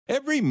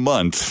Every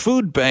month,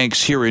 food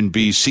banks here in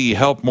BC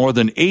help more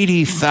than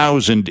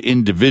 80,000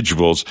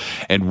 individuals,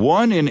 and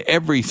 1 in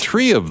every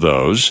 3 of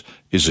those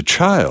is a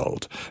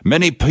child.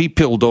 Many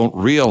people don't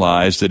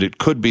realize that it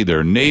could be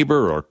their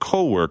neighbor or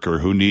coworker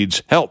who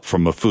needs help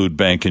from a food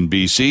bank in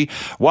BC.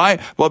 Why?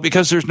 Well,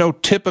 because there's no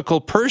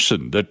typical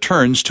person that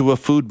turns to a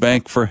food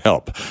bank for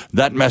help.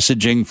 That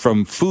messaging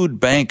from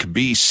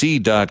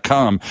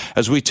foodbankbc.com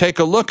as we take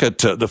a look at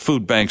the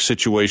food bank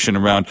situation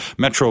around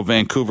Metro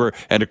Vancouver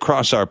and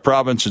across our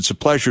province. It's a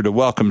pleasure to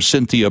welcome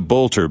Cynthia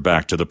Bolter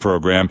back to the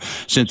program.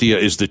 Cynthia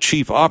is the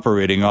Chief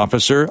Operating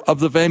Officer of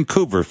the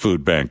Vancouver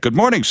Food Bank. Good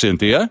morning,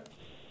 Cynthia.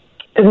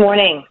 Good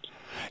morning.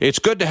 It's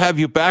good to have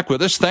you back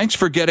with us. Thanks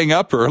for getting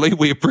up early.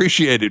 We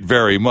appreciate it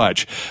very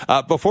much.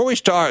 Before we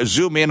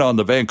zoom in on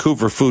the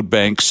Vancouver food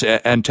banks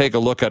and take a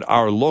look at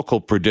our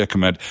local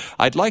predicament,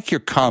 I'd like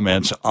your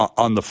comments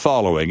on the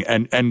following.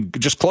 And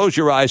just close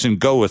your eyes and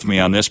go with me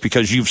on this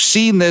because you've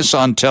seen this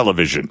on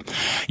television.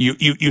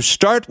 You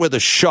start with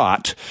a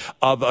shot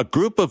of a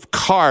group of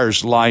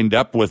cars lined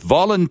up with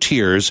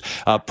volunteers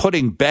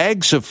putting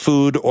bags of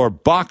food or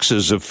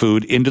boxes of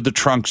food into the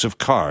trunks of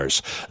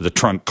cars. The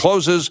trunk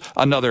closes,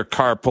 another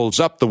car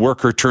pulls up, the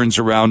worker turns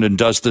around and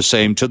does the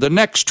same to the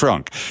next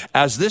trunk.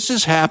 As this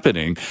is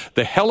happening,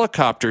 the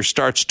helicopter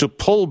starts to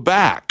pull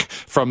back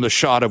from the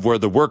shot of where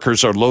the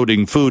workers are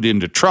loading food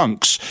into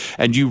trunks,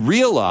 and you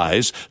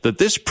realize that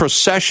this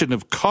procession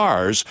of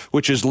cars,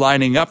 which is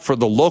lining up for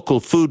the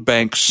local food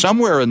bank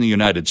somewhere in the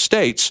United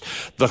States,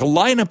 the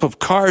lineup of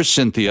cars,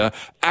 Cynthia,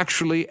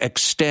 actually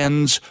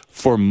extends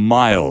for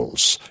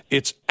miles.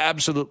 It's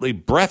absolutely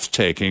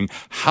breathtaking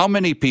how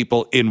many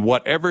people in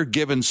whatever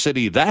given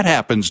city that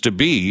happens to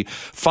be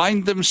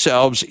find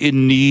themselves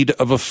in need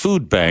of a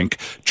food bank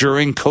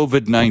during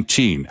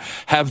COVID-19.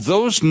 Have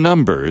those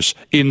numbers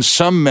in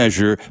some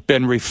measure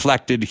been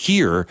reflected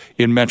here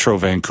in Metro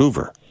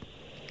Vancouver?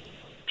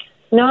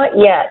 Not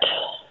yet.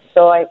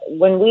 So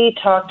when we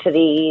talk to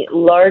the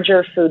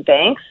larger food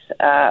banks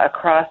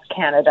across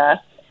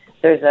Canada,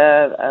 there's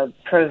a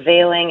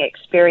prevailing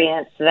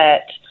experience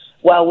that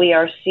while we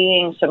are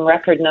seeing some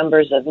record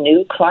numbers of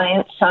new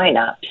client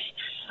signups,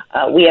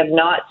 we have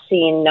not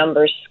seen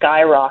numbers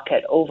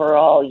skyrocket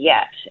overall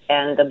yet.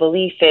 And the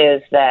belief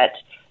is that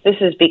this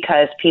is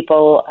because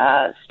people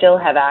still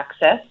have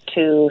access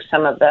to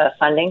some of the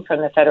funding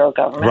from the federal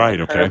government,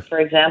 right, okay. for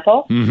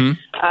example. Mm-hmm.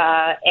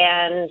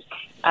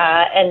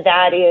 And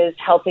that is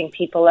helping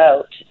people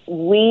out.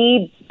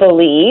 We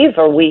believe,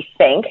 or we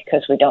think,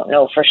 because we don't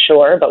know for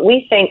sure, but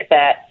we think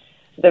that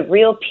the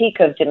real peak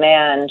of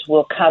demand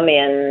will come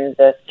in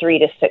the 3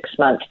 to 6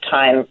 month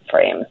time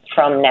frame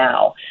from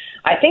now.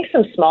 I think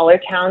some smaller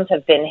towns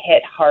have been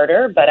hit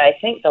harder, but I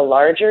think the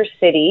larger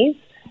cities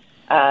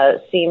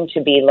seem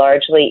to be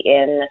largely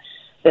in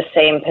the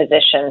same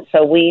position.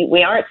 So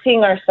we aren't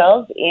seeing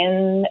ourselves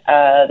in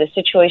the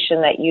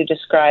situation that you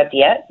described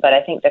yet, but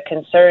I think the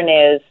concern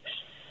is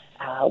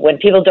when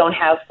people don't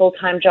have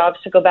full-time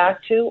jobs to go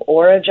back to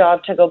or a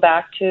job to go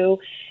back to,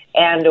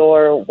 and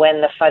or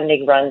when the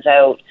funding runs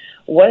out,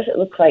 what does it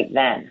look like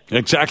then?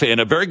 Exactly.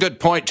 And a very good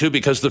point, too,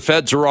 because the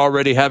feds are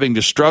already having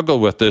to struggle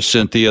with this,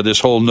 Cynthia. This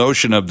whole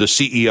notion of the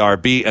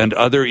CERB and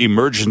other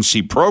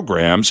emergency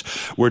programs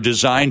were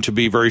designed to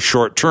be very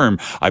short term.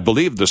 I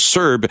believe the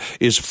CERB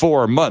is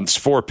 4 months,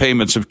 4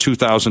 payments of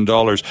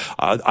 $2,000.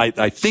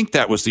 I think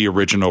that was the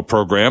original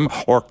program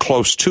or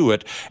close to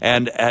it.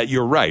 And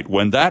you're right.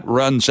 When that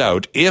runs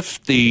out,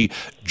 if the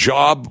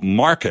job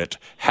market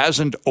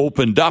hasn't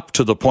opened up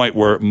to the point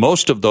where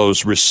most of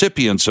those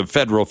recipients of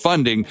federal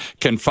funding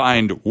can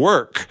find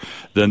work,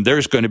 then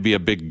there's going to be a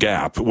big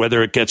gap.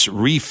 Whether it gets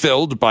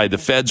refilled by the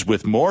feds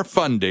with more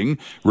funding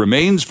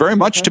remains very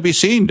much to be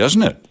seen,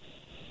 doesn't it?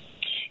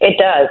 It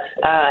does.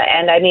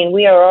 And I mean,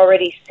 we are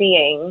already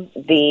seeing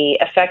the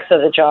effects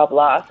of the job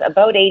loss.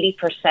 About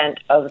 80%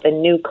 of the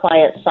new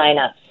client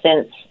signups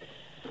since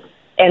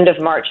end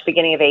of March,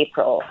 beginning of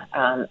April,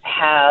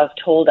 have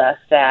told us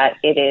that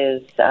it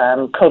is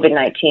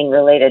COVID-19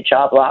 related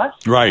job loss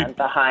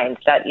behind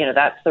that. You know,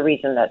 that's the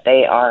reason that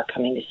they are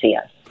coming to see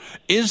us.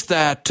 Is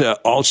that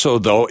also,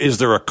 though, is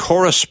there a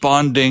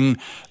corresponding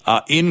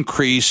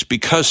increase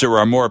because there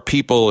are more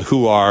people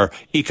who are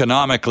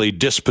economically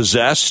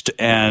dispossessed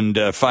and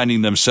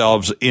finding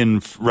themselves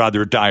in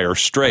rather dire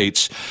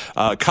straits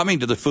coming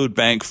to the food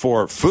bank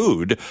for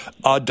food?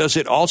 Does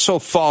it also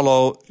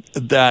follow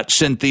that,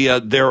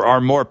 Cynthia, there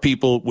are more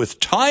people with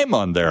time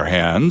on their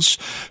hands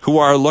who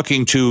are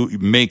looking to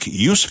make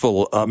use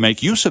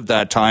of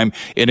that time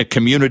in a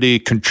community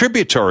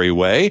contributory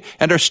way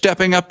and are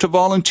stepping up to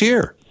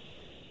volunteer?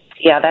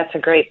 Yeah, that's a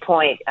great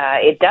point.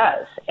 It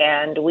does.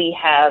 And we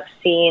have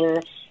seen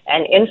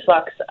an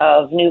influx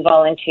of new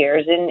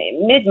volunteers.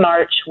 In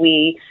mid-March,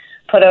 we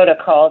put out a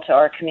call to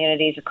our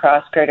communities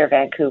across Greater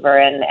Vancouver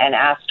and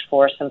asked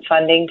for some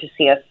funding to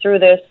see us through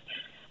this,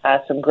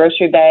 some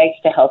grocery bags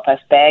to help us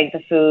bag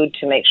the food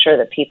to make sure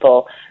that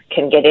people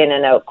can get in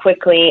and out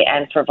quickly,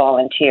 and for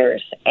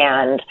volunteers.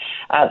 And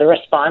the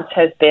response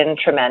has been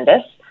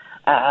tremendous.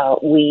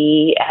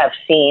 We have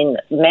seen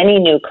many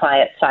new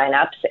client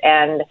signups,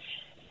 and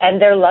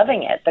and they're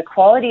loving it. The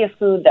quality of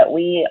food that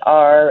we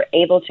are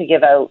able to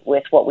give out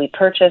with what we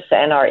purchase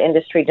and our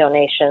industry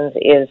donations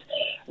is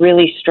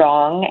really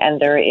strong,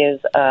 and there is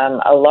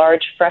a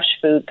large fresh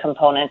food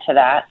component to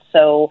that.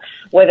 So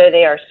whether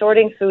they are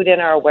sorting food in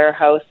our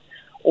warehouse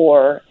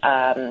or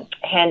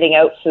handing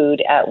out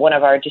food at one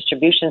of our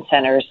distribution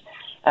centers,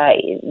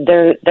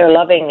 they're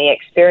loving the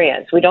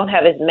experience. We don't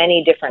have as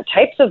many different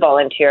types of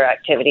volunteer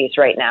activities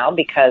right now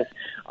because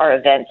our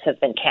events have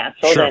been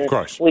canceled, sure, and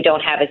we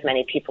don't have as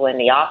many people in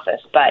the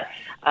office. But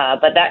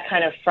that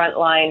kind of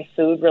frontline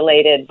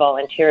food-related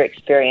volunteer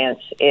experience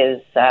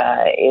is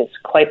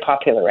quite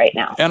popular right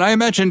now. And I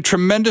imagine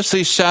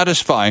tremendously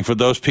satisfying for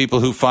those people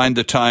who find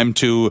the time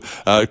to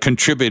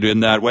contribute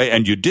in that way.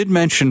 And you did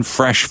mention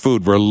fresh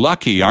food. We're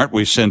lucky, aren't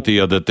we,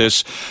 Cynthia,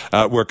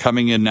 that we're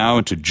coming in now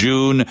into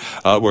June.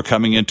 We're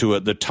coming into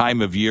the time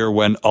of year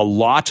when a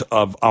lot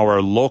of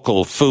our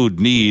local food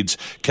needs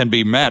can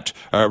be met,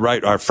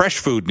 our fresh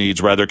food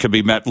needs, rather, can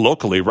be met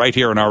locally right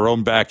here in our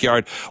own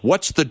backyard.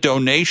 What's the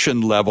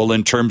donation level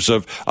in terms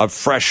of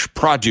fresh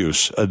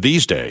produce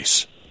these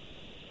days?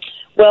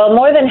 Well,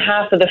 more than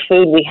half of the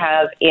food we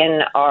have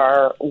in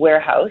our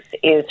warehouse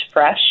is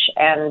fresh,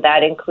 and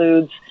that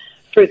includes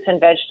fruits and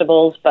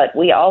vegetables, but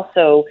we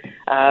also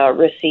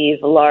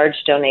receive large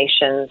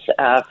donations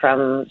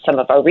from some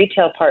of our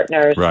retail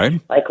partners,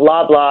 right, like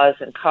Loblaws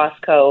and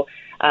Costco.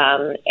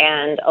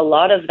 And a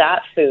lot of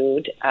that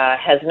food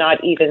has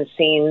not even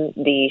seen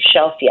the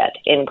shelf yet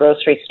in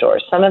grocery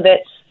stores. Some of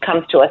it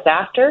comes to us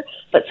after,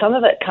 but some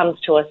of it comes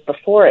to us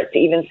before it's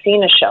even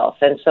seen a shelf.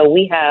 And so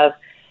we have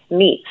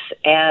meats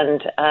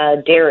and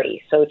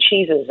dairy, so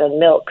cheeses and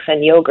milks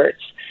and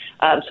yogurts.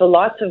 So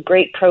lots of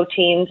great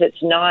proteins.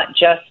 It's not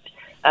just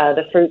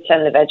the fruits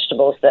and the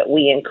vegetables that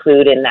we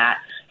include in that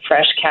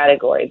fresh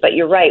category. But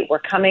you're right, we're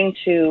coming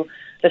to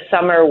the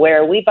summer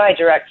where we buy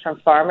direct from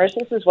farmers.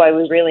 This is why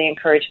we really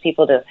encourage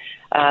people to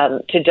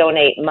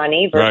donate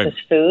money versus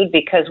food,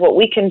 because what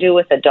we can do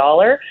with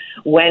 $1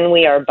 when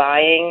we are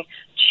buying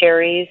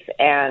cherries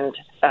and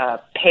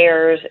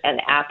pears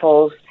and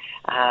apples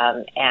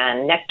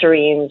and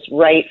nectarines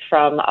right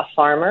from a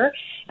farmer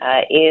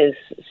is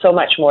so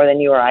much more than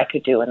you or I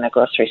could do in the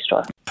grocery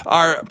store.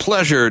 Our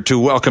pleasure to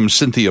welcome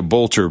Cynthia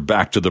Bolter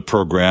back to the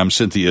program.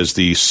 Cynthia is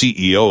the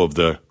CEO of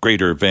the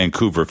Greater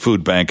Vancouver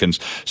Food Bank. And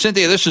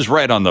Cynthia, this is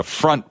right on the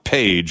front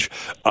page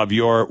of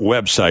your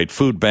website,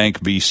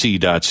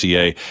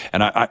 foodbankbc.ca.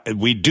 And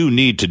we do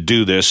need to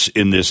do this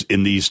in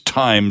these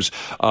times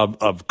of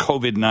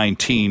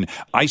COVID-19,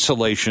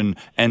 isolation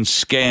and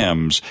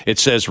scams. It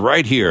says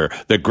right here,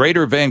 the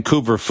Greater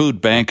Vancouver Food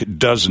Bank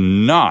does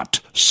not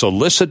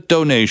solicit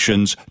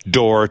donations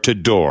door to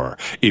door.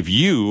 If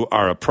you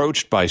are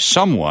approached by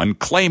someone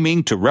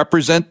claiming to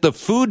represent the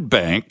food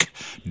bank,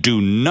 do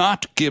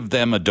not give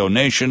them a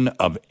donation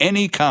of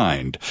any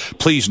kind.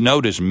 Please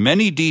note as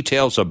many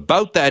details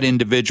about that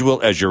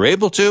individual as you're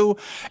able to,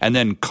 and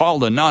then call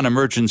the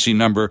non-emergency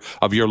number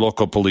of your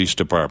local police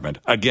department.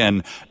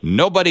 Again,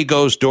 nobody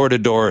goes door to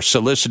door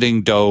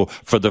soliciting dough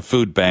for the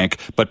food bank,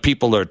 but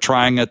people are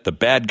trying it. The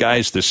bad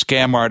guys, the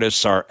scam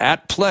artists are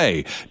at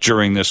play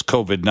during this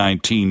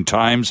COVID-19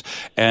 times.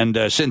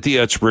 And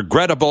Cynthia, it's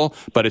regrettable,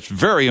 but it's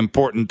very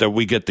important that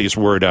we get this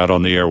word out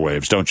on the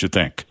airwaves, don't you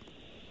think?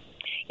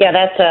 Yeah,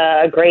 that's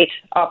a great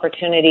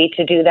opportunity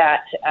to do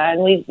that.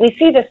 And we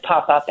see this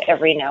pop up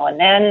every now and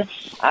then,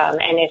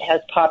 and it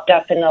has popped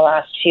up in the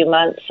last few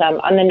months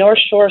on the North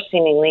Shore,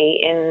 seemingly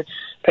in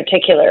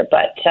particular.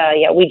 But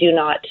we do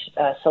not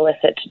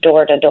solicit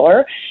door to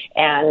door,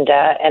 and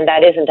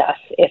that isn't us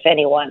if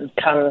anyone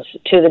comes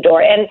to the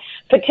door. And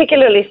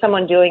particularly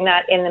someone doing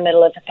that in the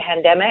middle of the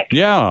pandemic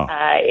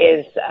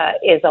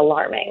is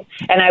alarming.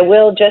 And I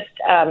will just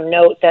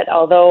note that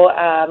although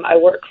I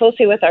work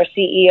closely with our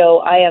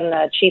CEO, I am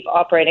the Chief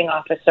Operating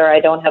Officer. I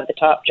don't have the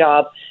top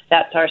job.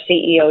 That's our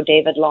CEO,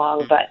 David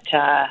Long,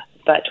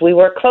 but we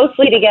work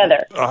closely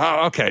together.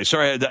 Okay,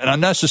 sorry, an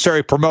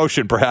unnecessary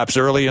promotion perhaps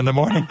early in the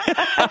morning.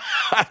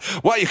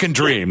 Well, you can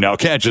dream now,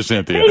 can't you,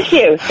 Cynthia?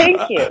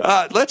 Thank you.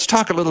 Let's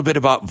talk a little bit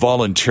about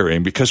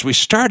volunteering, because we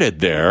started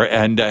there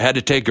and had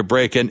to take a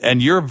break,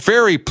 and you're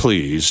very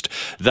pleased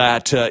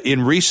that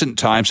in recent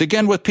times,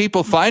 again, with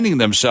people finding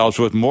themselves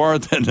with more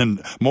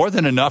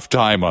than enough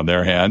time on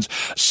their hands,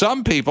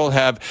 some people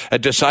have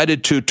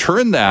decided to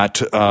turn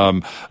that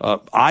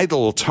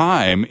idle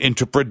time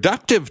into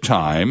productive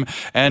time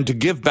and to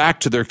give back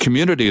to their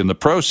community in the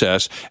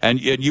process. And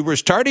you were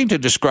starting to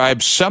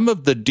describe some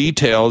of the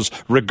details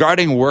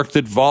regarding work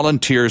that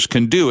volunteers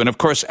can do. And of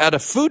course, at a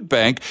food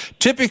bank,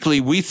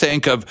 typically we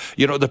think of,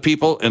 the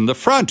people in the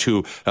front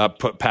who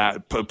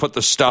put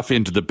the stuff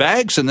into the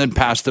bags and then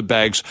pass the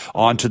bags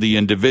on to the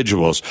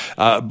individuals.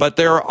 But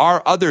there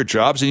are other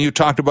jobs, and you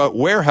talked about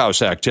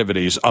warehouse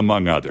activities,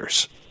 among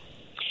others.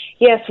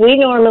 Yes, we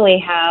normally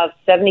have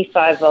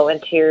 75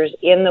 volunteers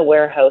in the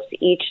warehouse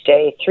each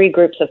day, 3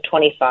 groups of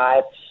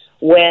 25.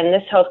 When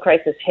this health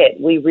crisis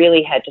hit, we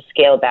really had to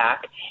scale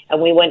back,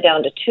 and we went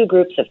down to 2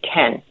 groups of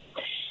 10.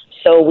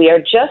 So we are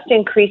just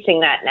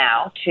increasing that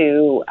now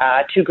to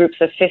 2 groups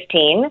of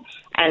 15,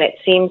 and it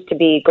seems to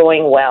be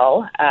going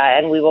well,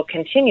 and we will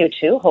continue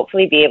to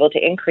hopefully be able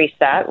to increase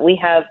that. We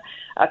have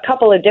a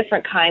couple of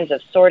different kinds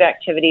of sort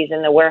activities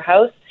in the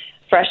warehouse: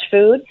 fresh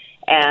food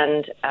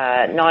and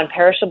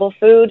non-perishable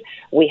food.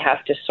 We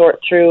have to sort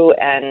through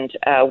and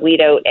weed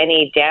out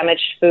any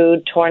damaged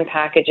food, torn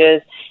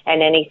packages,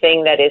 and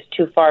anything that is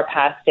too far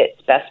past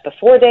its best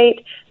before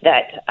date,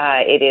 that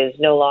it is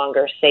no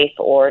longer safe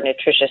or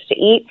nutritious to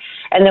eat.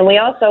 And then we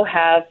also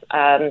have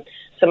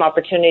some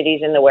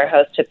opportunities in the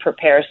warehouse to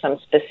prepare some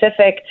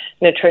specific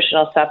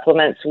nutritional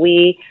supplements.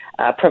 We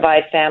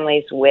provide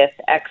families with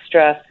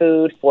extra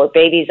food for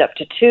babies up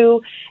to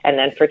 2, and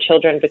then for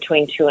children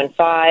between 2 and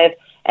 5,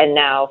 and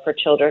now for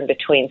children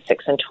between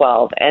 6 and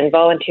 12. And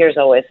volunteers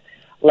always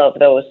love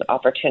those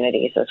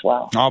opportunities as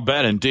well. I'll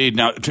bet, indeed.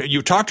 Now,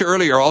 you talked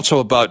earlier also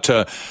about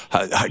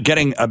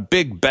getting a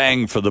big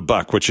bang for the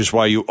buck, which is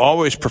why you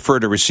always prefer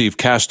to receive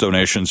cash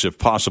donations if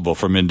possible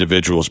from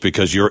individuals,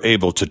 because you're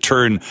able to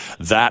turn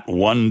that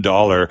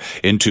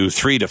 $1 into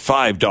 $3 to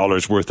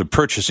 $5 worth of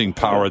purchasing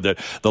power that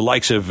the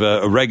likes of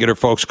regular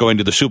folks going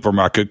to the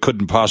supermarket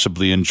couldn't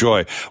possibly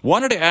enjoy.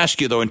 Wanted to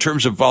ask you, though, in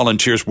terms of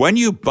volunteers, when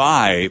you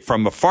buy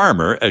from a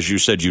farmer, as you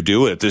said you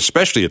do,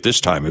 especially at this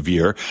time of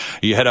year,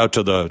 you head out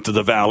to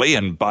the valley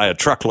and buy a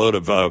truckload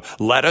of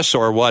lettuce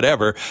or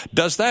whatever.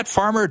 Does that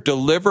farmer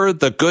deliver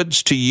the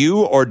goods to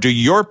you, or do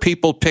your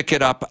people pick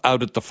it up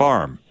out at the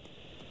farm?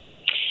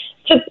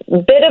 It's a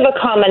bit of a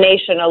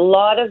combination. A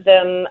lot of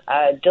them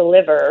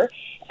deliver,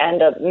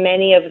 and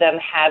many of them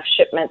have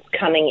shipments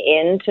coming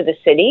into the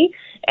city,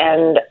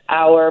 and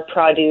our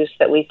produce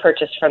that we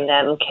purchase from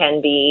them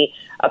can be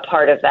a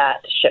part of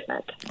that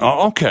shipment.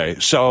 Oh, okay.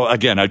 So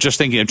again, I'm just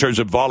thinking in terms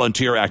of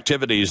volunteer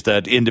activities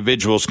that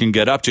individuals can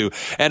get up to.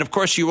 And of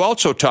course, you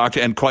also talked,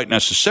 and quite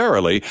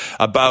necessarily,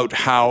 about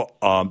how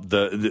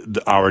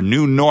our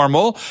new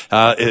normal,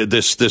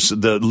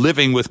 the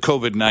living with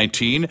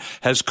COVID-19,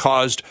 has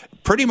caused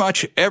pretty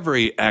much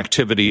every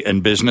activity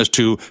and business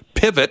to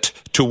pivot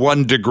to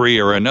one degree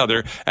or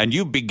another, and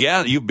you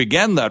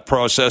began that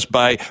process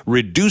by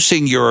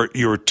reducing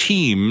your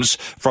teams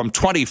from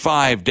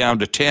 25 down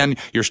to 10.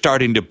 You're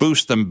starting to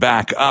boost them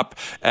back up,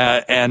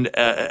 and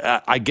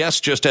I guess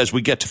just as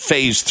we get to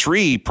phase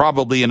 3,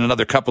 probably in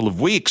another couple of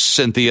weeks,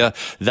 Cynthia,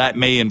 that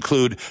may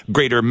include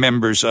greater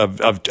members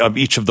of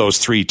each of those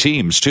 3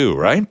 teams too,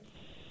 right?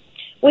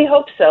 We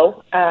hope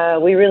so.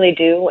 We really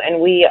do.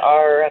 And we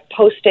are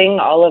posting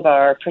all of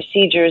our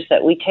procedures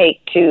that we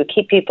take to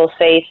keep people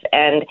safe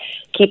and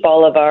keep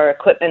all of our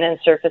equipment and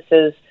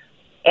surfaces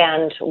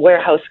and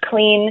warehouse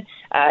clean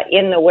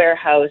in the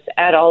warehouse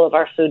at all of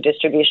our food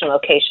distribution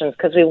locations,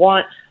 because we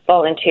want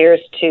volunteers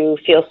to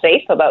feel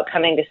safe about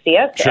coming to see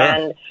us. Sure.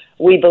 And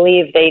we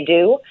believe they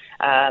do.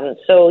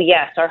 So,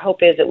 yes, our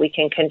hope is that we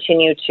can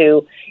continue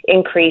to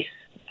increase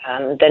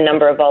the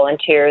number of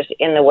volunteers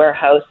in the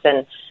warehouse.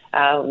 And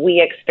we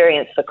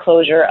experienced the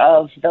closure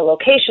of the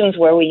locations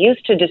where we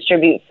used to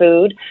distribute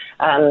food,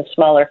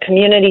 smaller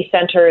community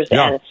centers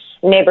and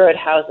neighborhood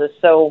houses.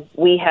 So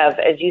we have,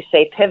 as you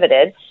say,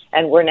 pivoted,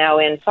 and we're now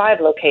in 5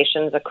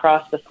 locations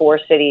across the 4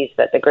 cities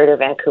that the Greater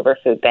Vancouver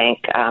Food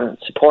Bank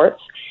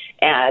supports,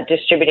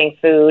 distributing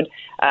food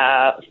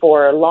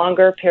for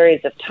longer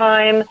periods of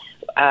time,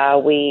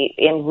 we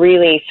in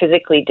really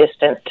physically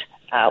distant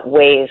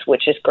ways,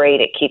 which is great.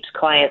 It keeps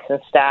clients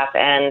and staff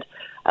and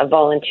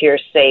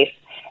volunteers safe.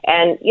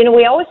 And, you know,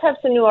 we always have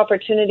some new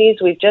opportunities.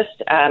 We've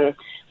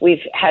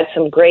had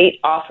some great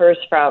offers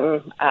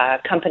from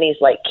companies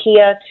like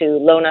Kia to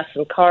loan us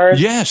some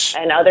cars. Yes.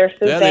 And other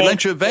food banks. They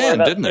lent you a van, for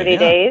about didn't 30 they?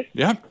 days.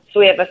 Yeah. So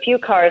we have a few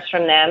cars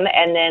from them.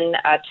 And then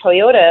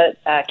Toyota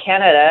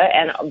Canada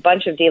and a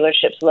bunch of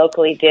dealerships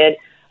locally did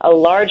a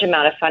large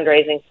amount of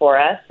fundraising for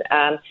us.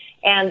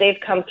 And they've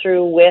come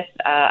through with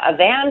a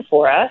van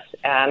for us.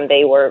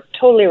 They were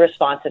totally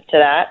responsive to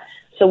that.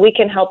 So we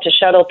can help to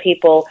shuttle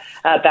people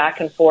back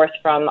and forth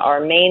from our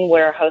main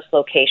warehouse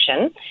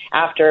location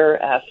after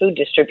food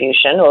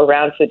distribution or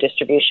around food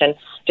distribution,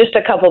 just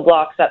a couple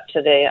blocks up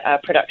to the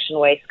Production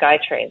Way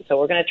SkyTrain. So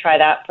we're going to try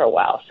that for a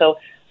while. So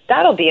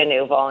that'll be a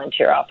new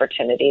volunteer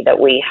opportunity that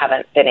we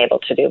haven't been able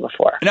to do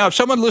before. Now, if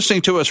someone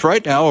listening to us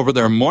right now over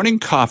their morning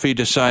coffee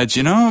decides,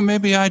 you know,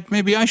 maybe I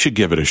should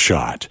give it a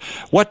shot.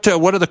 What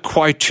are the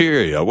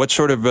criteria? What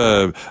sort of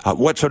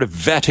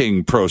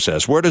vetting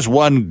process? Where does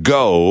one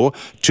go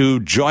to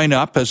join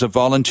up as a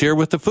volunteer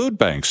with the food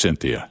bank,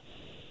 Cynthia?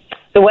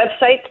 The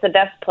website's the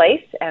best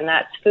place, and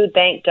that's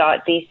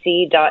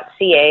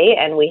foodbank.bc.ca,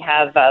 and we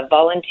have a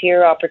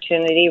volunteer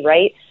opportunity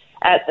right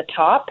at the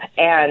top,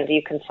 and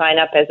you can sign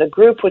up as a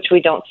group, which we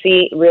don't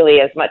see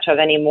really as much of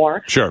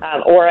anymore, sure.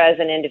 Or as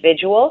an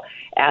individual,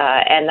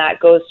 and that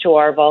goes to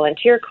our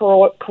volunteer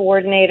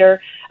coordinator,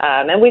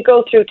 and we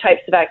go through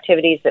types of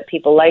activities that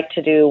people like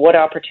to do. What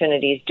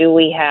opportunities do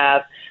we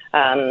have?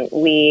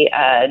 We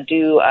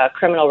do a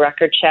criminal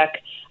record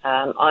check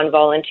on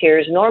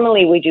volunteers.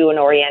 Normally we do an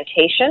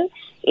orientation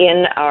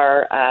in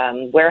our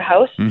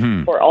warehouse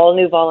for all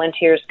new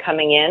volunteers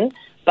coming in,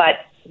 but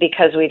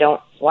because we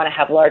don't want to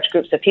have large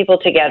groups of people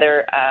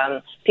together.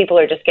 People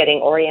are just getting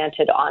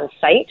oriented on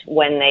site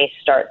when they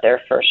start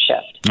their first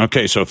shift.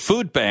 Okay, so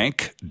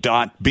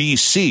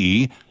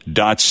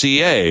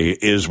foodbank.bc.ca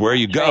is where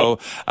you go,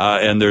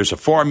 and there's a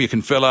form you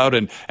can fill out,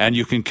 and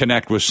you can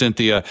connect with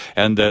Cynthia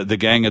and the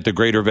gang at the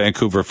Greater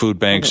Vancouver Food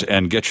Banks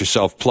and get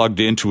yourself plugged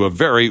into a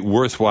very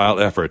worthwhile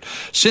effort.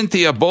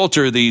 Cynthia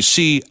Bolter, the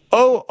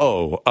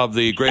COO of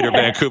the Greater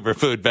Vancouver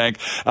Food Bank.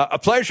 A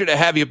pleasure to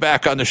have you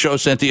back on the show,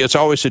 Cynthia. It's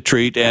always a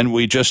treat, and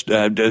we just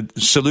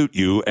salute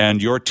you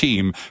and your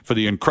team for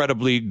the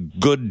incredibly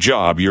good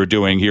job you're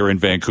doing here in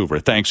Vancouver.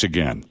 Thanks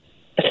again.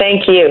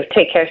 Thank you.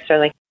 Take care,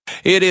 Sterling.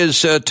 It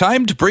is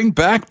time to bring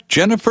back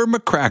Jennifer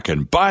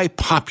McCracken by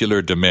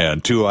popular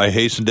demand, too, I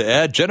hasten to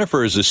add.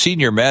 Jennifer is a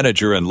senior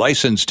manager and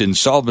licensed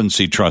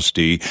insolvency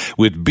trustee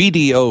with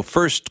BDO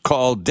First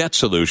Call Debt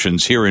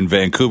Solutions here in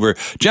Vancouver.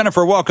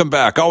 Jennifer, welcome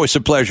back. Always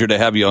a pleasure to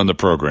have you on the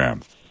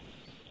program.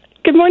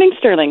 Good morning,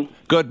 Sterling.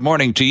 Good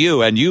morning to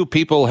you. And you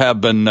people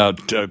have been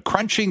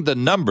crunching the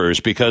numbers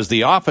because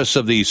the Office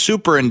of the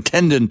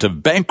Superintendent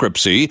of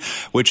Bankruptcy,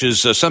 which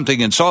is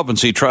something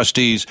insolvency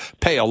trustees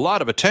pay a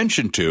lot of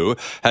attention to,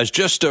 has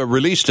just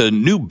released a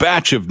new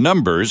batch of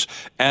numbers.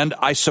 And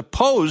I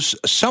suppose,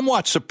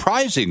 somewhat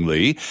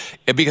surprisingly,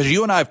 because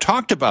you and I have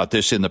talked about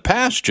this in the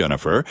past,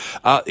 Jennifer,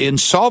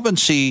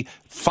 insolvency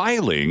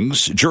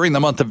filings during the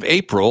month of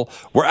April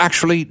were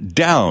actually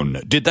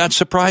down. Did that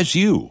surprise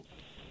you?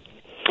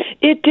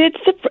 It did.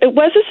 It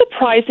was a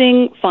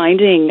surprising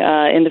finding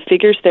in the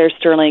figures there,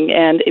 Sterling.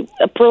 And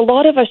for a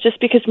lot of us, just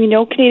because we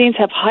know Canadians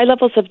have high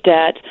levels of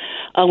debt,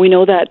 we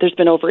know that there's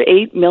been over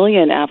 8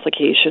 million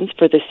applications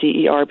for the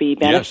CERB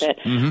benefit.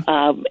 Yes.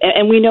 Mm-hmm.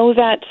 And we know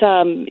that,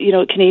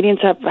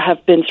 Canadians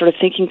have been sort of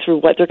thinking through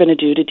what they're going to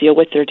do to deal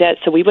with their debt.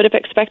 So we would have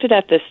expected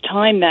at this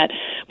time that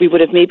we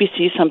would have maybe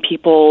see some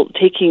people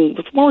taking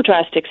more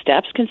drastic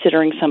steps,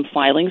 considering some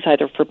filings,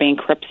 either for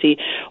bankruptcy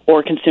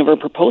or consumer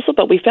proposal.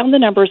 But we found the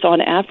numbers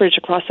on average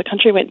across the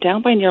country went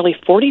down by nearly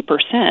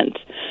 40%.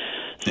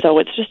 So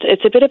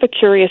it's a bit of a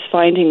curious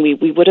finding.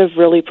 We would have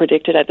really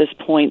predicted at this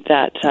point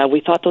that we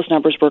thought those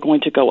numbers were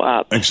going to go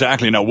up.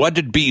 Exactly. Now, what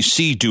did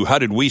BC do? How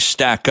did we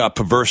stack up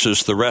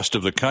versus the rest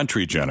of the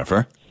country,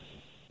 Jennifer?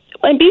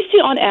 In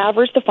BC, on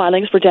average, the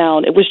filings were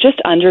down. It was just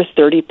under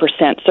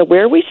 30%. So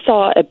where we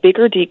saw a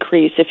bigger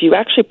decrease, if you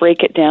actually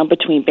break it down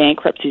between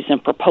bankruptcies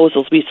and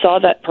proposals, we saw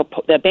that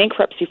the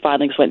bankruptcy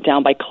filings went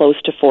down by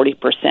close to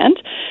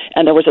 40%,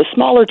 and there was a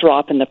smaller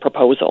drop in the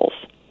proposals.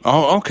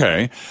 Oh,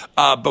 okay.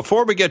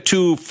 Before we get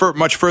too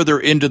much further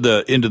into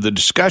the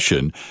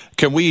discussion,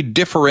 can we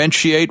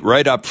differentiate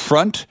right up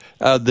front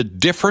the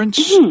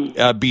difference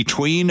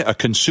between a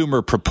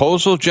consumer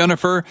proposal,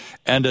 Jennifer,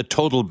 and a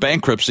total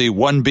bankruptcy?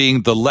 One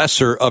being the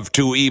lesser of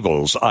two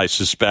evils, I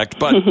suspect,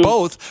 but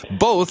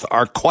both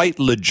are quite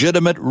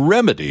legitimate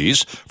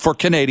remedies for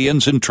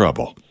Canadians in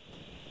trouble.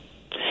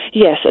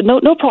 Yes,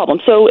 no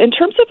problem. So in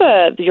terms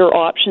of your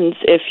options,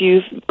 if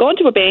you've gone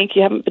to a bank,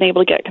 you haven't been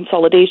able to get a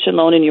consolidation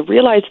loan, and you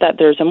realize that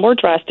there's a more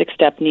drastic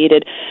step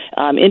needed,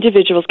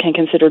 individuals can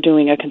consider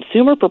doing a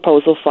consumer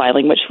proposal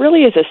filing, which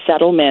really is a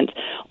settlement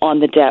on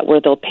the debt where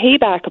they'll pay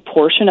back a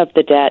portion of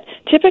the debt,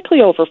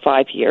 typically over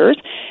 5 years.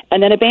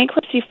 And then a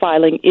bankruptcy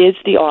filing is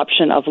the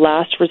option of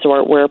last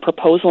resort where a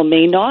proposal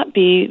may not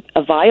be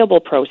a viable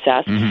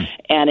process,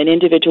 and an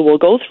individual will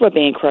go through a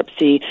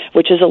bankruptcy,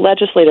 which is a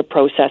legislative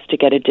process to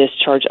get a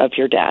discharge of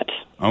your debt.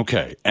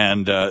 Okay,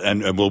 and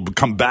we'll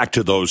come back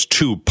to those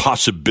two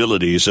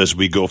possibilities as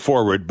we go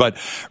forward. But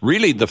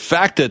really, the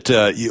fact that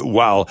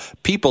while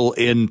people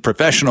in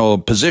professional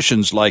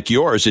positions like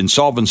yours,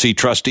 insolvency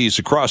trustees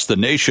across the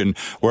nation,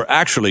 were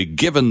actually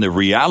given the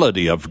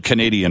reality of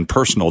Canadian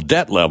personal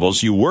debt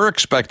levels, you were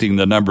expecting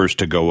the numbers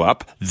to go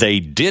up. They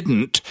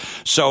didn't.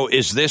 So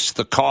is this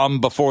the calm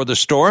before the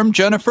storm,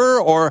 Jennifer,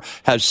 or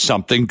has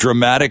something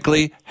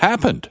dramatically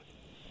happened?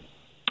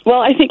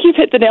 Well, I think you've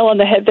hit the nail on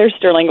the head there,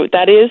 Sterling.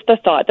 That is the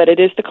thought, that it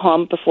is the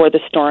calm before the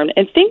storm.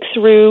 And think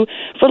through,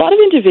 for a lot of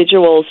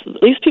individuals,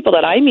 at least people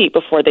that I meet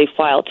before they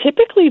file,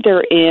 typically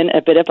they're in a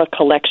bit of a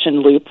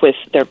collection loop with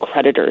their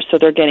creditors. So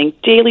they're getting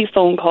daily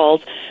phone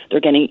calls,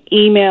 they're getting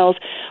emails.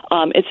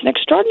 It's an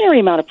extraordinary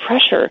amount of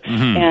pressure,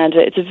 and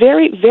it's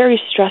very,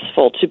 very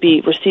stressful to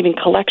be receiving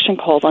collection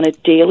calls on a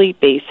daily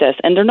basis.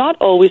 And they're not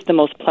always the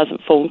most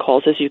pleasant phone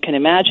calls, as you can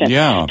imagine.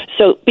 Yeah.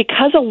 So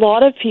because a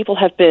lot of people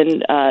have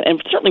been,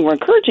 and certainly we're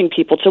encouraging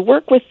people to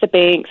work with the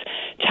banks,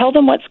 tell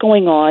them what's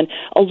going on.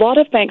 A lot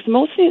of banks,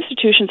 most of the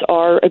institutions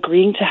are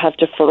agreeing to have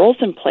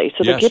deferrals in place.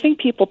 So they're giving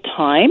people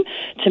time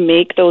to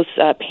make those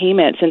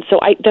payments. And so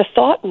the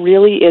thought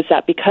really is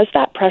that because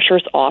that pressure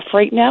is off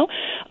right now,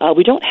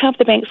 we don't have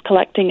the banks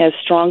collecting as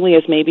strongly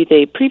as maybe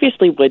they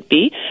previously would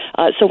be.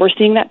 So we're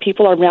seeing that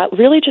people are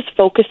really just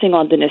focusing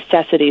on the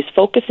necessities,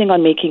 focusing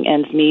on making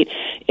ends meet.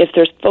 If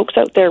there's folks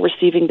out there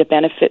receiving the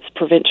benefits,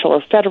 provincial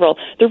or federal,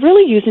 they're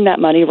really using that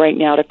money right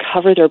now to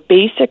cover their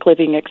basic basic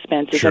living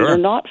expenses, Sure. and they're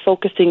not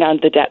focusing on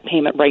the debt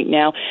payment right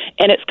now.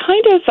 And it's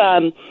kind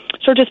of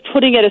sort of just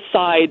putting it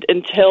aside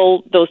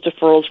until those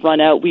deferrals run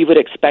out. We would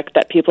expect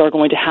that people are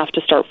going to have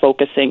to start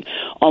focusing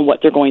on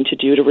what they're going to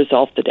do to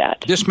resolve the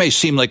debt. This may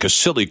seem like a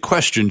silly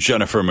question,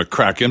 Jennifer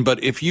McCracken,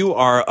 but if you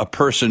are a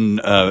person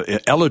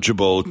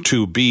eligible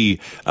to be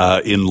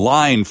in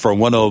line for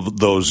one of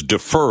those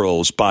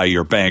deferrals by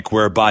your bank,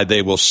 whereby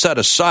they will set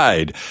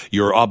aside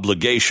your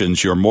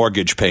obligations, your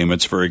mortgage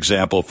payments, for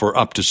example, for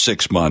up to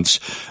 6 months,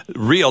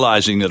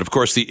 realizing that, of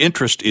course, the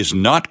interest is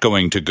not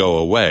going to go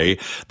away,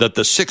 that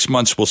the 6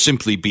 months will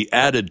simply be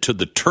added to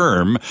the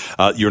term.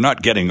 You're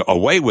not getting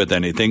away with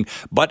anything,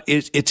 but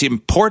it's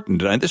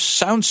important. And this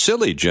sounds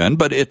silly, Jen,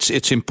 but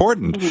it's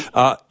important.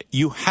 Mm-hmm.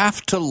 You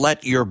have to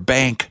let your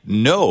bank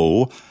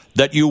know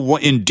that you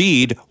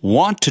indeed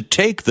want to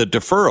take the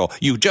deferral.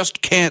 You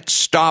just can't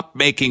stop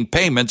making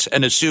payments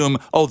and assume,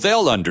 oh,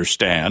 they'll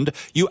understand.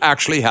 You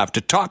actually have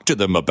to talk to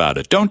them about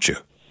it, don't you?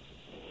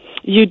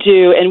 You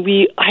do, and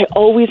I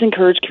always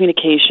encourage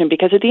communication,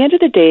 because at the end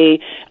of the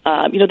day,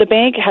 the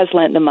bank has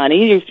lent the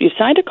money. You've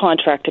signed a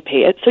contract to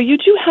pay it, so you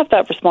do have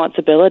that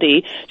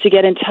responsibility to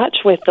get in touch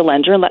with the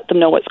lender and let them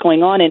know what's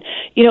going on. And,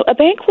 a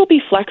bank will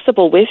be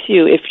flexible with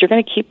you if you're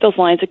going to keep those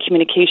lines of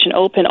communication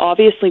open.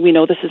 Obviously, we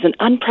know this is an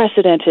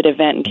unprecedented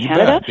event in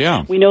Canada.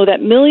 Yeah. We know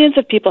that millions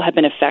of people have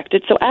been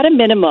affected, so at a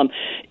minimum,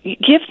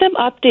 give them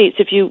updates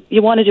if you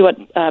want to do it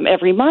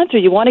every month, or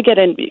you want to get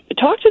in,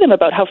 talk to them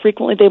about how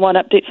frequently they want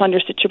updates on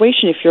your situation.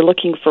 If you're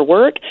looking for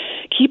work,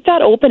 keep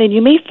that open, and you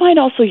may find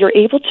also you're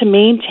able to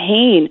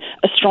maintain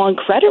a strong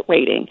credit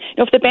rating.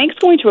 If the bank's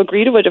going to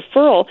agree to a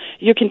deferral,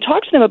 you can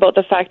talk to them about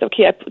the fact that,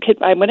 okay,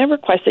 I'm going to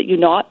request that you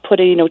not put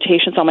any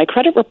notations on my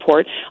credit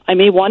report. I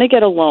may want to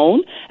get a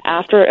loan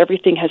after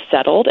everything has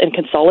settled and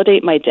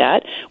consolidate my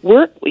debt.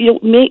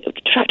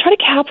 Try to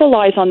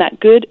capitalize on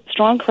that good,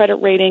 strong credit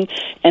rating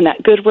and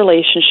that good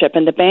relationship,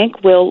 and the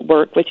bank will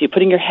work with you.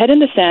 Putting your head in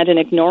the sand and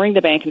ignoring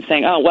the bank and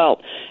saying, oh,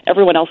 well,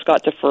 everyone else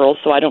got deferrals,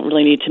 so I don't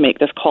really need to make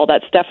this call.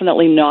 That's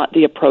definitely not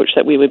the approach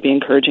that we would be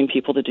encouraging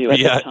people to do at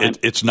this time.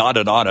 It's not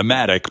an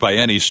automatic by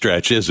any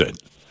stretch, is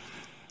it?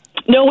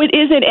 No, it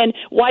isn't, and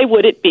why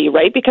would it be,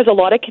 right? Because a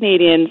lot of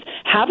Canadians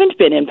haven't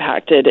been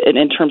impacted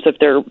in terms of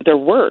their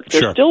work.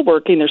 They're still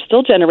working, they're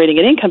still generating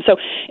an income. So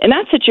in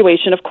that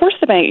situation, of course,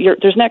 the bank,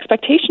 there's an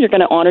expectation you're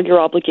going to honor your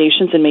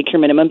obligations and make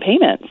your minimum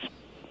payments.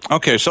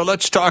 Okay, so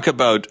let's talk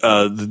about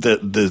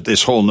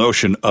this whole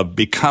notion of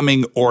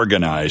becoming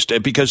organized.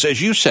 Because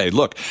as you say,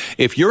 look,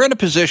 if you're in a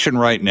position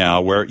right now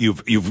where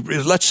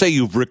let's say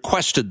you've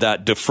requested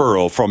that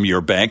deferral from your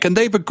bank and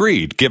they've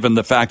agreed, given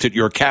the fact that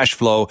your cash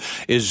flow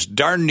is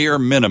darn near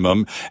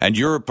minimum and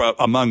you're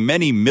among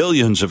many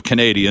millions of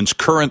Canadians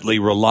currently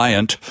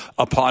reliant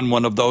upon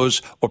one of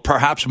those, or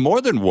perhaps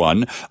more than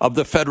one, of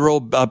the federal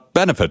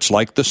benefits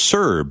like the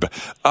CERB.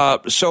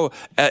 So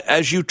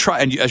as you try,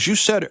 and as you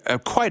said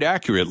quite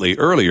accurately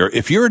earlier,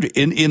 if you're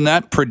in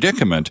that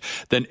predicament,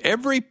 then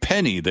every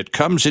penny that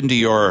comes into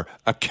your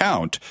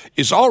account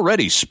is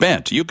already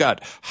spent. You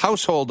got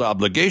household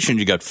obligation,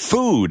 you got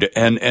food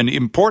and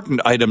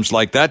important items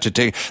like that to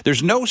take.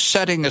 There's no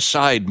setting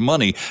aside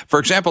money. For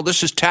example,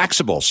 this is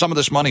taxable. Some of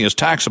this money is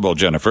taxable,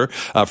 Jennifer,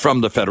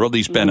 from the federal,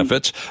 these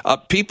benefits.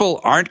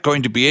 People aren't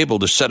going to be able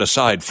to set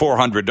aside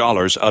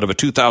 $400 out of a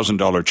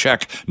 $2,000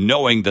 check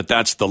knowing that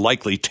that's the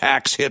likely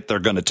tax hit they're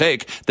going to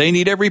take. They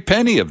need every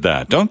penny of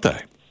that, don't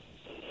they?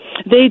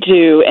 They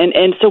do,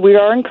 and so we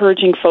are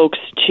encouraging folks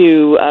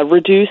to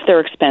reduce their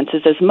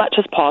expenses as much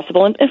as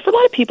possible. And for a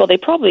lot of people, they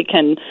probably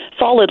can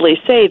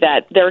solidly say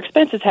that their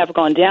expenses have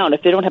gone down.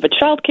 If they don't have a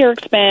child care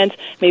expense,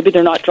 maybe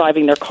they're not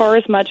driving their car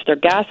as much, their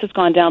gas has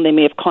gone down, they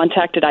may have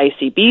contacted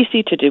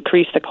ICBC to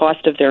decrease the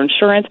cost of their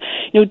insurance.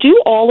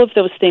 Do all of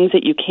those things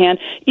that you can.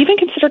 Even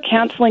consider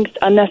canceling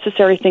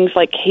unnecessary things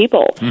like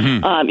cable.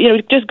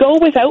 Mm-hmm. Just go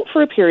without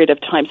for a period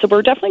of time. So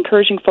we're definitely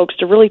encouraging folks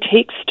to really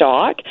take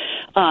stock.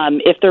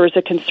 If there is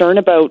a concern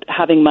about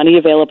having money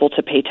available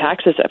to pay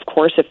taxes, of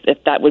course,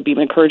 if that would be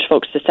encourage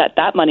folks to set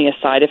that money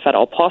aside if at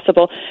all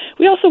possible.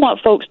 We also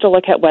want folks to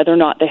look at whether or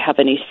not they have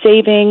any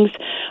savings,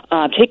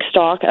 take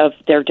stock of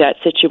their debt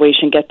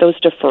situation, get those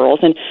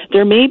deferrals, and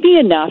there may be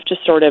enough to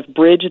sort of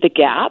bridge the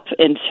gap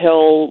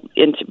until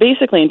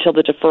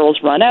the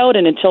deferrals run out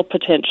and until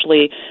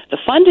potentially the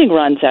funding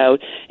runs out,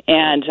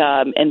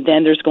 and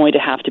then there's going to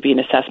have to be an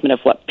assessment of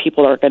what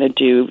people are going to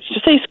do.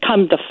 Just say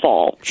come the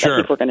fall, Sure. I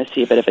think we're going to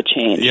see a bit of a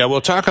change. Yeah,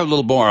 we'll talk a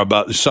little more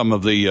about some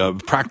of the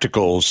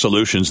practical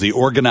solutions, the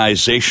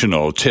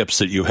organizational tips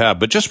that you have.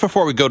 But just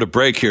before we go to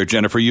break here,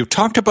 Jennifer, you've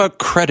talked about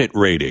credit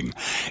rating.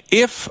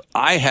 If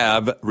I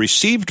have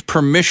received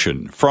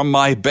permission from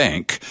my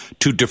bank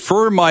to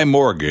defer my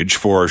mortgage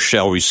for,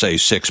 shall we say,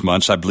 6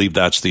 months, I believe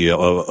that's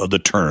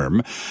the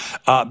term,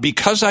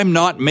 because I'm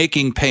not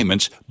making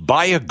payments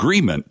by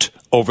agreement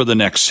over the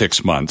next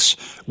 6 months,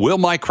 will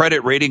my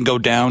credit rating go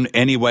down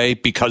anyway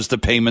because the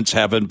payments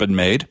haven't been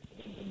made?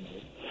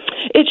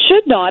 It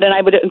should not, and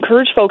I would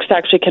encourage folks to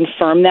actually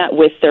confirm that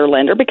with their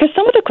lender, because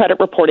some of the credit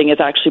reporting is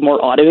actually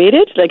more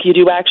automated. Like you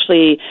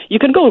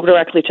can go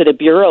directly to the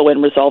bureau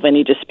and resolve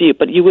any dispute,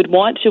 but you would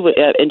want to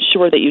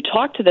ensure that you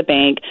talk to the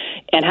bank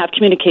and have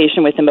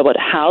communication with them about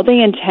how they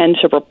intend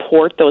to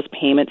report those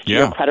payments to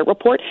your credit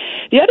report.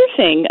 The other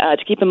thing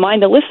to keep in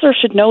mind, the listener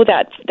should know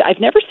that I've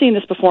never seen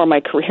this before in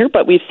my career,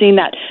 but we've seen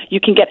that you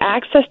can get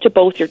access to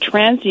both your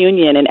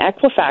TransUnion and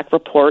Equifax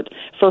report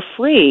for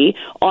free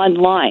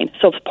online.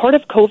 So as part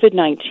of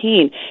COVID-19,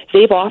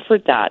 they've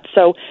offered that.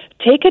 So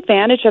take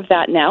advantage of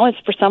that now. As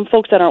for some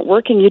folks that aren't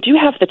working, you do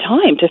have the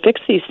time to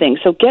fix these things.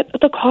 So get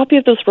the copy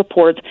of those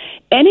reports.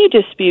 Any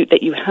dispute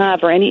that you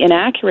have or any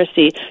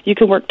inaccuracy, you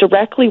can work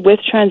directly with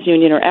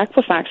TransUnion or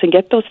Equifax and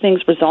get those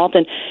things resolved.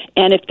 And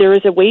if there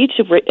is a way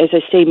to, as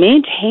I say,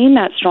 maintain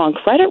that strong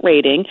credit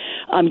rating,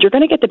 you're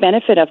going to get the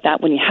benefit of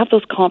that when you have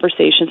those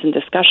conversations and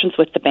discussions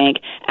with the bank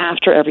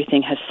after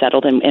everything has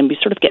settled and we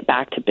sort of get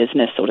back to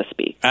business, so to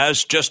speak.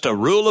 As just a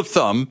rule of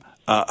thumb,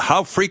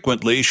 how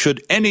frequently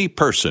should any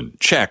person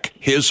check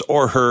his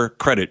or her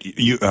credit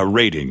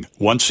rating?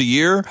 Once a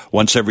year?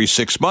 Once every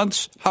 6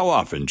 months? How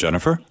often,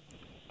 Jennifer?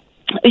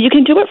 You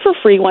can do it for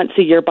free once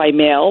a year by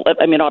mail.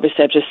 I mean,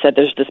 obviously, I've just said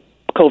there's this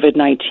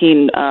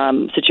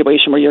COVID-19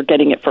 situation where you're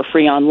getting it for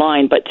free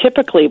online, but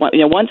typically,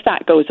 once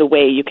that goes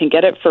away, you can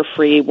get it for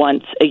free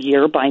once a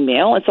year by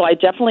mail. And so I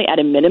definitely, at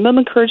a minimum,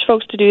 encourage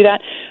folks to do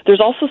that. There's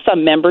also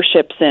some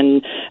memberships,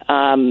 and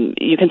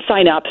you can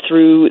sign up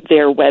through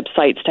their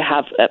websites to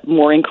have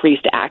more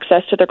increased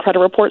access to their credit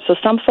report. So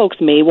some folks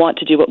may want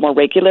to do it more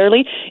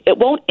regularly. It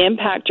won't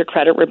impact your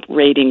credit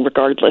rating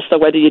regardless. So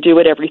whether you do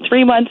it every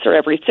 3 months or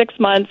every 6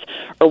 months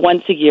or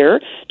once a year,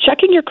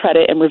 checking your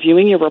credit and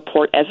reviewing your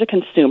report as a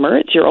consumer,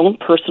 it's your own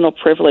personal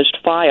privileged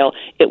file.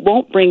 It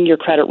won't bring your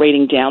credit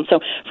rating down. So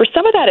for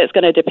some of that, it's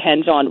going to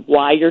depend on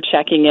why you're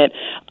checking it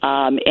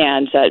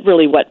and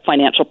really what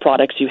financial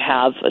products you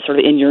have sort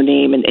of in your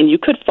name. And you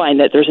could find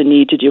that there's a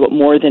need to do it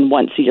more than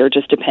once a year,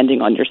 just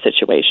depending on your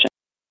situation.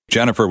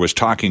 Jennifer was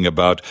talking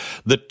about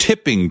the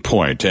tipping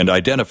point and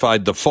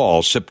identified the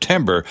fall,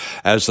 September,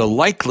 as the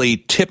likely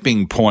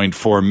tipping point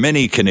for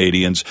many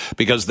Canadians,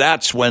 because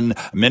that's when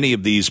many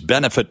of these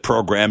benefit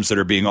programs that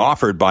are being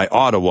offered by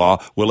Ottawa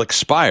will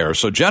expire.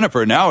 So,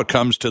 Jennifer, now it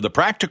comes to the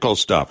practical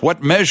stuff.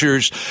 What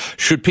measures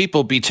should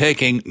people be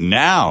taking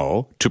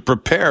now to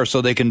prepare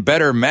so they can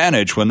better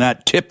manage when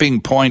that tipping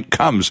point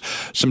comes?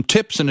 Some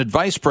tips and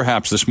advice,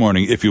 perhaps, this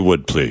morning, if you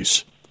would,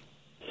 please.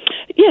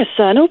 Yes,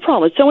 no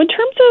problem. So in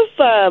terms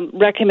of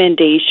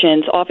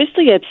recommendations,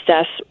 obviously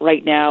assess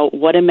right now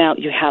what amount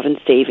you have in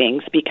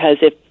savings, because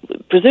if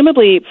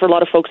presumably for a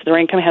lot of folks their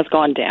income has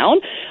gone down,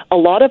 a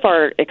lot of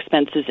our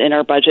expenses in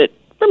our budget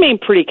remain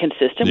pretty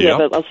consistent. We have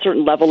a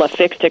certain level of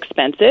fixed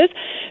expenses.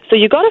 So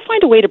you got to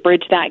find a way to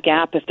bridge that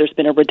gap if there's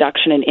been a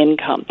reduction in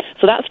income.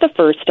 So that's the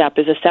first step,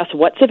 is assess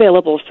what's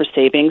available for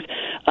savings.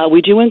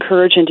 We do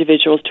encourage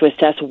individuals to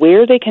assess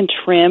where they can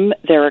trim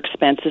their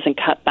expenses and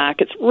cut back.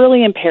 It's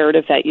really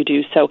imperative that you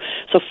do so.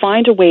 So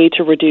find a way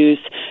to reduce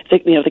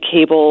the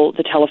cable,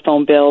 the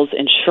telephone bills,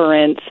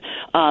 insurance.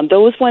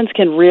 Those ones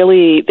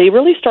really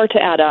start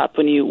to add up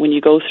when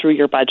you go through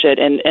your budget,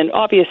 and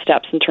obvious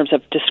steps in terms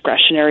of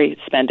discretionary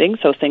spending.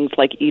 So things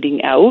like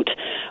eating out,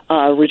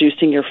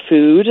 reducing your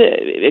food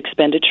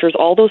expenditures,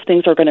 all those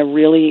things are going to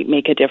really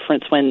make a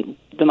difference when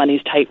the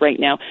money's tight right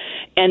now.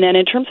 And then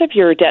in terms of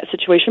your debt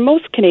situation,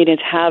 most Canadians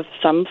have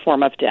some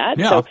form of debt.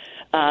 Yeah. So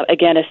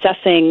again,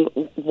 assessing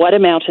what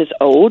amount is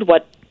owed,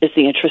 what is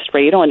the interest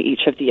rate on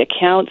each of the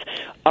accounts.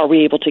 Are we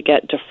able to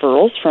get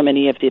deferrals from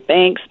any of the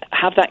banks?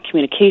 Have that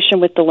communication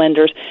with the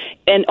lenders.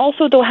 And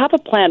also, they'll have a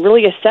plan.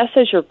 Really assess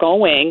as you're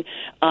going.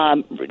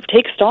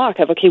 Take stock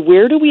of, okay,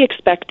 where do we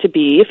expect to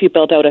be if you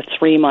build out a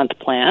 3-month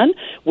plan?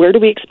 Where do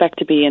we expect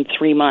to be in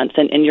 3 months?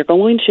 And you're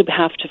going to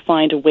have to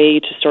find a way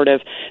to sort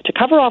of to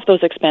cover off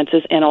those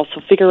expenses and also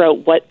figure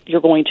out what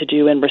you're going to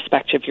do in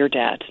respect of your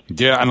debt.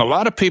 Yeah, and a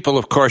lot of people,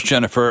 of course,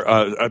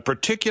 Jennifer,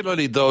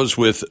 particularly those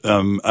with,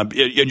 and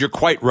you're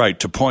quite right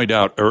to point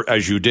out, or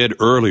as you did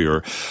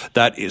earlier,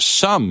 that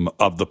some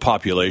of the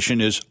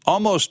population is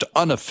almost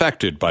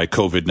unaffected by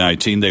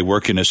COVID-19. They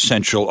work in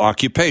essential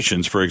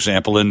occupations, for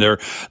example, and their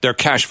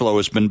cash flow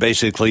has been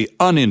basically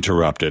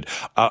uninterrupted.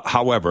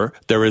 However,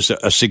 there is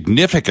a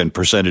significant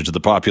percentage of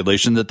the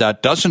population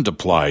that doesn't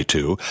apply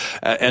to.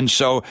 And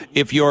so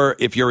if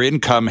your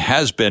income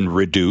has been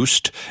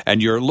reduced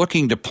and you're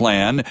looking to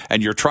plan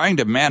and you're trying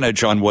to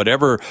manage on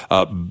whatever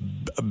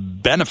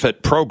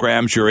benefit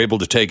programs you're able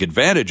to take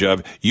advantage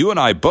of, you and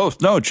I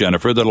both know,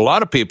 Jennifer, that a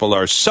lot of people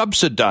are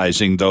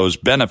subsidizing those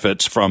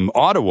benefits from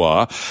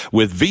Ottawa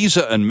with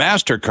Visa and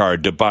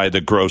MasterCard to buy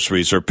the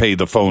groceries or pay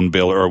the phone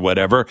bill or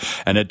whatever,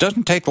 and it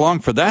doesn't take long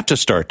for that to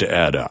start to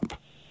add up.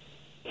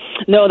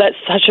 No, that's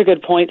such a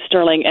good point,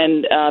 Sterling.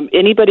 And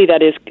anybody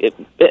that is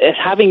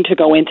having to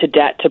go into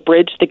debt to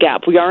bridge the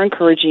gap, we are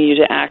encouraging you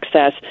to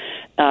access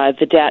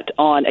the debt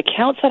on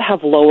accounts that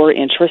have lower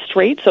interest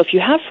rates. So if you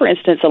have, for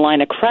instance, a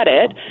line of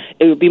credit,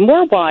 it would be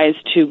more wise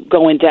to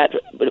go in debt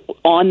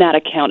on that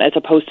account as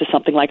opposed to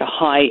something like a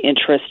high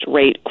interest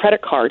rate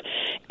credit card,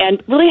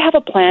 and really have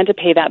a plan to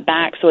pay that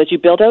back. So as you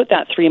build out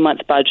that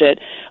 3-month budget,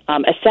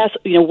 assess,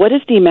 what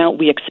is the amount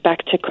we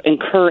expect to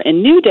incur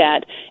in new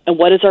debt, and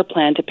what is our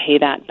plan to pay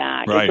that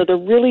back. Right. And so there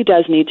really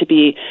does need to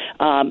be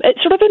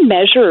sort of a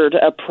measured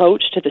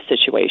approach to the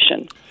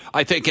situation.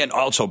 I think, and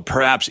also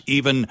perhaps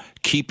even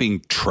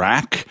keeping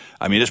track.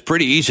 I mean, it's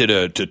pretty easy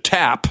to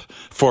tap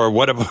for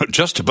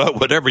just about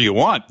whatever you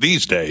want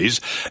these days.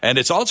 And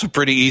it's also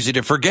pretty easy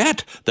to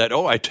forget that,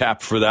 I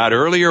tapped for that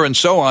earlier and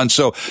so on.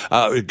 So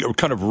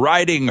kind of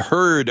riding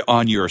herd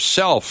on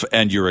yourself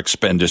and your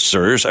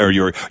expenditures or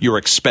your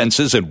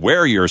expenses and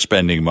where you're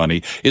spending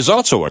money is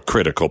also a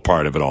critical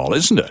part of it all,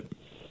 isn't it?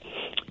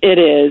 It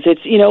is.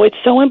 It's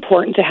so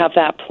important to have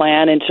that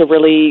plan and to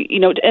really,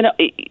 and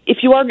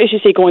if you are, as you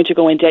say, going to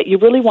go in debt, you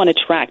really want to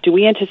track. Do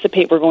we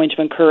anticipate we're going to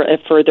incur a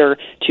further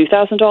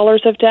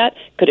 $2,000 of debt?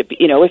 Could it be,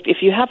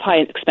 if you have high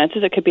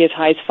expenses, it could be as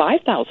high as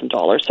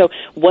 $5,000. So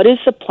what is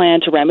the plan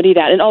to remedy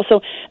that? And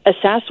also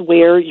assess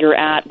where you're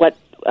at,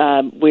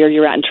 where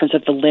you're at in terms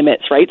of the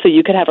limits, right? So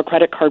you could have a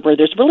credit card where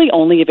there's really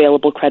only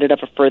available credit of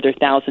a further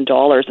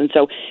 $1,000. And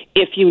so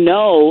if you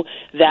know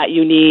that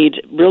you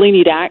really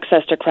need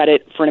access to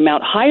credit for an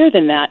amount higher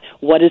than that,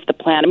 what is the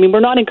plan? I mean, we're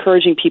not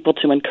encouraging people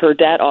to incur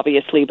debt,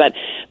 obviously, but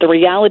the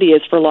reality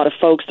is for a lot of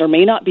folks, there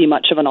may not be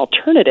much of an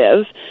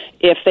alternative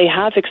if they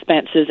have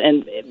expenses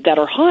and that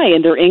are high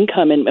and their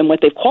income and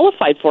what they've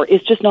qualified for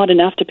is just not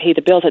enough to pay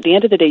the bills. At the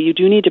end of the day, you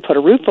do need to put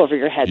a roof over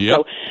your head.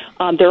 Yep.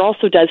 So there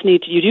also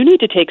you do need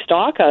to take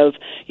stock of,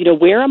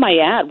 where am I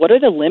at? What are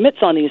the limits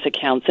on these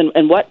accounts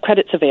and what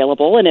credit's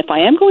available? And if I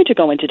am going to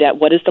go into debt,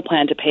 what is the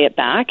plan to pay it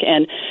back?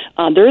 And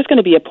there is going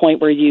to be a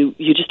point where you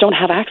just don't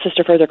have access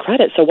to further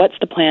credit. So what's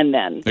the plan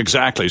then?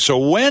 Exactly. So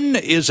when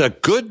is a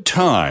good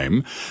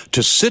time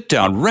to sit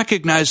down,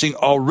 recognizing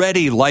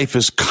already life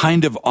is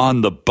kind of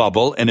on the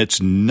bubble and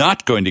it's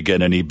not going to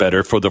get any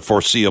better for the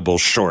foreseeable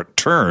short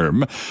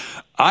term?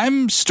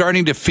 I'm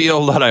starting to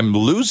feel that I'm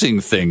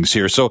losing things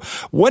here. So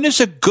when is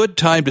a good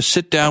time to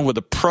sit down with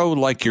a pro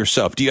like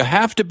yourself? Do you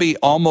have to be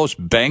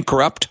almost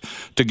bankrupt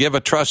to give a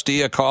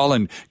trustee a call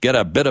and get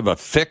a bit of a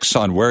fix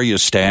on where you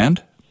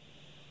stand?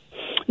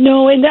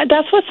 No, and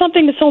that's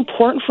something that's so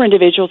important for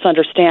individuals to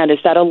understand is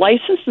that a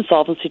licensed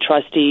insolvency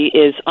trustee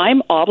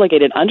I'm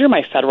obligated under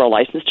my federal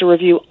license to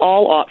review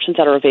all options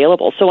that are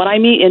available. So when I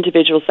meet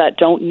individuals that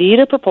don't need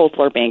a proposal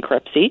or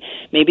bankruptcy,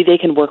 maybe they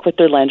can work with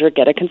their lender,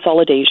 get a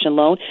consolidation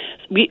loan.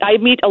 I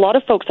meet a lot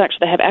of folks actually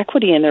that have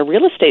equity in their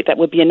real estate that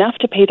would be enough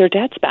to pay their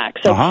debts back.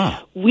 So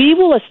we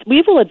will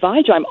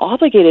advise you. I'm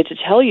obligated to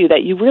tell you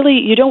that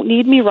you don't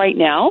need me right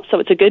now. So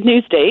it's a good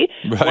news day.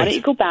 Right. Why don't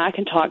you go back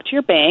and talk to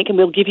your bank, and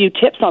we'll give you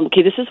tips on,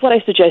 this is what I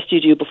suggest you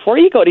do before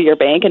you go to your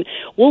bank, and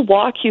we'll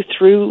walk you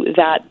through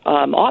that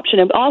option.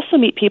 And also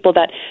meet people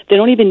that they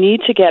don't even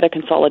need to get a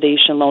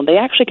consolidation loan. They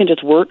actually can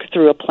just work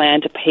through a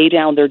plan to pay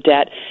down their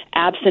debt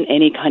absent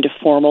any kind of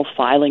formal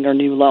filing or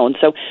new loan.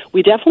 So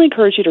we definitely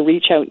encourage you to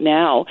reach out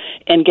now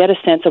and get a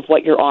sense of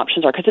what your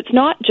options are, because it's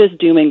not just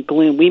doom and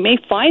gloom. We may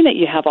find that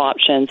you have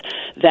options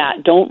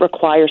that don't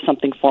require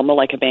something formal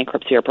like a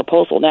bankruptcy or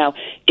proposal. Now,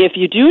 if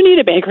you do need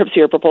a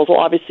bankruptcy or proposal,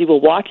 obviously we'll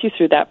walk you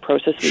through that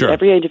process. Sure.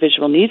 Every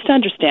individual needs to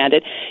understand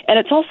it, and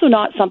it's also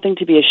not something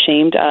to be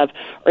ashamed of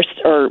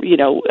or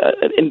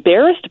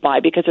embarrassed by,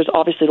 because there's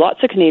obviously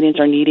lots of Canadians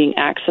are needing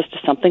access to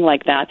something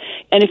like that.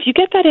 And if you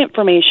get that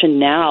information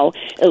now,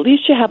 at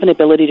least you have an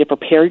ability to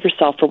prepare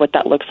yourself for what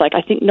that looks like.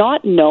 I think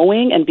not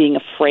knowing and being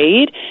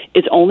afraid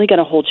is only going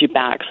to hold you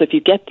back. So if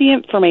you get the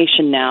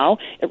information now,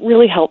 it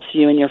really helps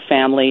you and your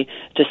family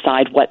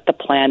decide what the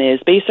plan is.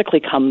 Basically,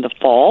 come the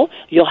fall,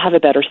 you'll have a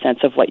better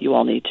sense of what you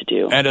all need to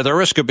do. And at the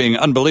risk of being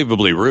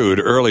unbelievably rude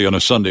early on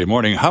a Sunday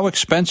morning, how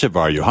expensive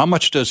are you? How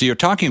much you're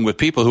talking with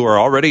people who are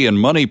already in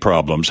money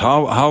problems.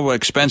 How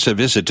expensive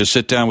is it to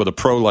sit down with a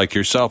pro like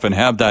yourself and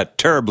have that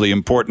terribly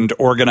important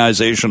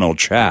organizational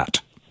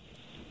chat?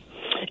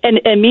 And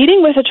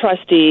meeting with a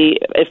trustee,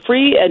 a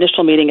free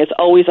initial meeting is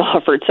always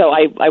offered. So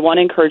I want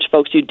to encourage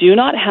folks, you do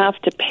not have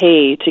to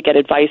pay to get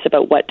advice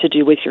about what to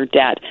do with your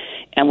debt.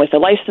 And with a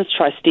licensed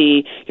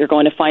trustee, you're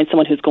going to find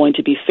someone who's going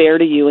to be fair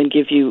to you and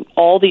give you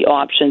all the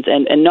options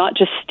and not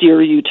just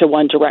steer you to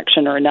one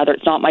direction or another.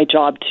 It's not my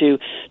job to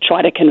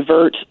try to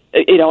convert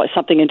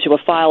something into a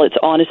file. It's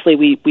honestly,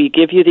 we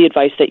give you the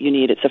advice that you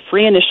need. It's a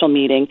free initial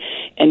meeting,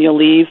 and you'll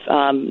leave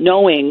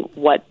knowing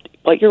what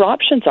your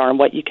options are and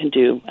what you can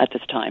do at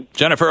this time.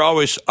 Jennifer,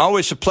 always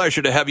a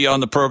pleasure to have you on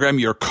the program.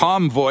 Your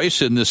calm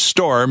voice in this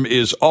storm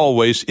is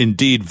always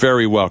indeed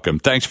very welcome.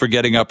 Thanks for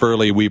getting up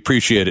early. We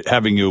appreciate it,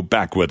 having you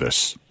back with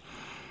us.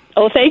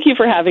 Oh, thank you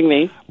for having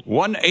me.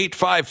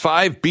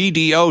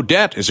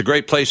 1-855-BDO-DEBT is a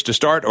great place to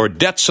start, or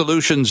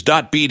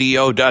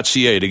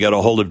debtsolutions.bdo.ca to get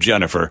a hold of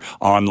Jennifer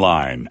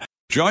online.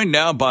 Joined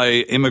now by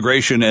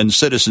immigration and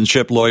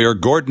citizenship lawyer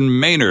Gordon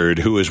Maynard,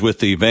 who is with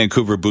the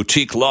Vancouver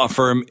boutique law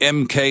firm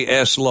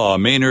MKS Law,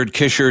 Maynard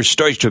Kisher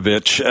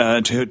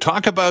Stojkovic, to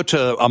talk about,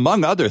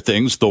 among other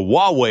things, the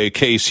Huawei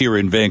case here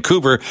in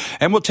Vancouver.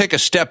 And we'll take a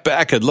step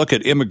back and look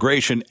at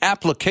immigration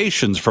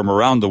applications from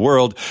around the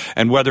world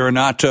and whether or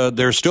not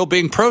they're still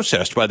being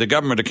processed by the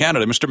government of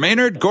Canada. Mr.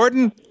 Maynard,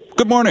 Gordon,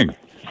 good morning.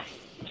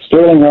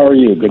 Sterling, how are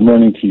you? Good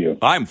morning to you.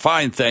 I'm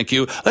fine, thank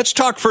you. Let's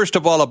talk first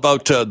of all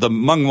about the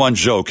Meng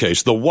Wanzhou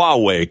case, the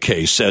Huawei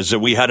case, as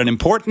we had an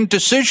important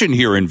decision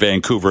here in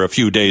Vancouver a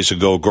few days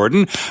ago,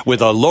 Gordon,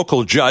 with a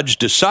local judge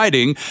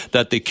deciding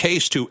that the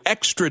case to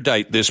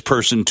extradite this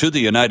person to the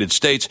United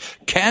States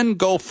can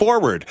go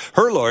forward.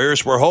 Her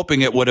lawyers were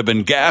hoping it would have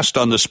been gassed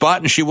on the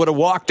spot and she would have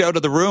walked out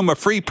of the room a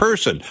free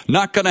person.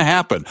 Not going to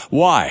happen.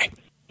 Why?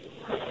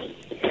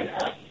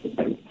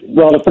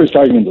 Well, the first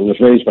argument that was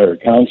raised by her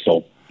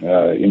counsel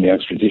in the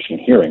extradition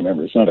hearing,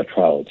 remember, it's not a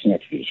trial, it's an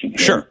extradition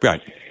hearing. Sure,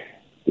 right.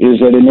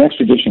 Is that in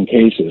extradition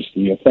cases,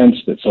 the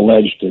offense that's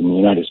alleged in the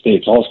United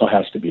States also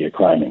has to be a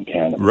crime in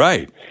Canada.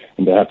 Right.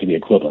 And they have to be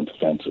equivalent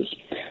offenses.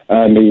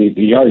 And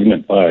the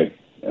argument by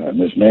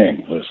Ms.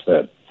 Meng was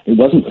that it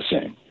wasn't the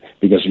same,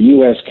 because a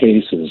U.S.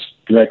 case is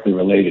directly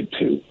related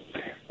to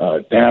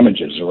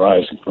damages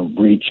arising from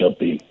breach of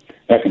the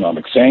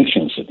economic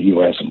sanctions that the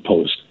U.S.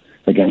 imposed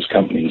against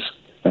companies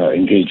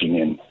engaging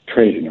in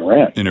trade in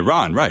Iran. In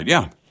Iran, right,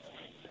 yeah.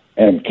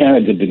 And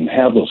Canada didn't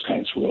have those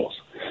kinds of rules.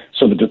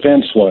 So the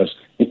defense was,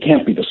 it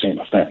can't be the same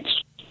offense.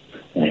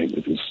 Right?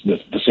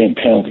 The same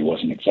penalty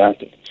wasn't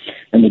exacted.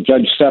 And the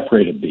judge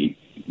separated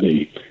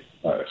the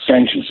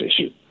sanctions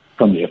issue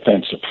from the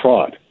offense of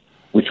fraud,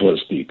 which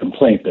was the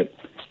complaint that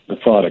the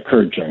fraud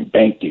occurred during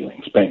bank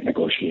dealings, bank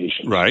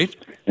negotiations. Right.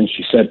 And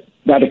she said,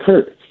 that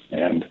occurred.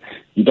 And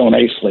you don't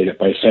isolate it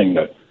by saying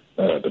that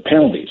the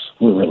penalties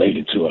were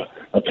related to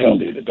a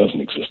penalty that doesn't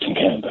exist in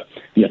Canada.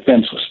 The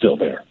offense was still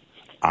there.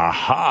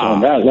 Aha. So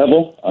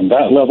on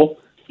that level,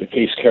 the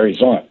case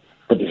carries on.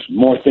 But there's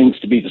more things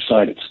to be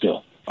decided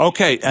still.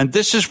 Okay, and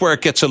this is where it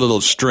gets a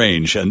little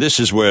strange, and this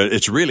is where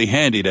it's really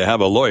handy to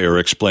have a lawyer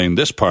explain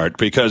this part,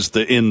 because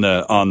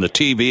on the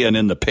TV and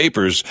in the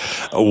papers,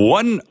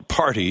 one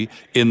party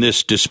in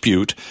this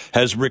dispute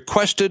has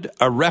requested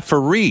a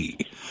referee.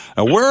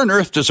 Now, where on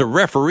earth does a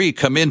referee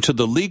come into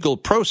the legal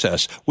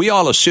process? We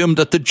all assume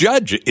that the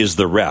judge is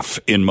the ref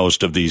in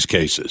most of these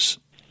cases.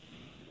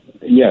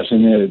 Yes,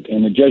 and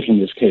the judge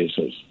in this case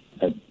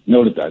has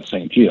noted that,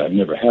 saying, gee, I've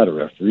never had a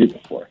referee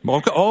before.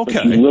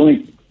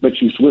 Okay. But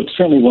she's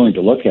certainly willing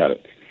to look at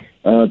it,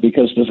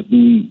 because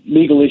the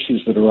legal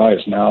issues that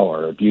arise now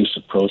are abuse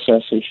of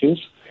process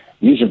issues.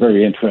 These are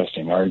very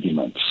interesting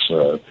arguments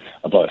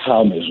about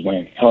how Ms.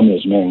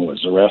 Meng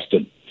was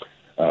arrested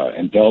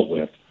and dealt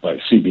with by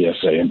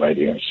CBSA and by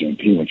the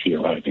RCMP when she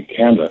arrived in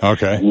Canada.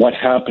 Okay. And what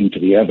happened to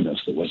the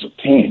evidence that was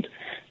obtained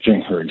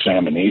during her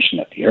examination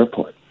at the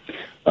airport.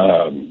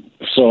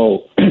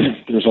 So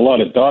there's a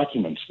lot of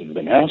documents that have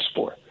been asked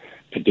for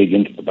to dig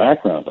into the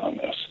background on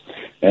this.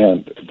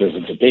 And there's a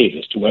debate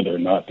as to whether or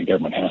not the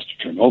government has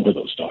to turn over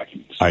those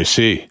documents. I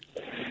see.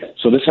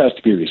 So this has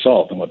to be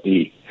resolved. And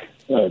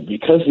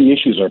because the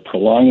issues are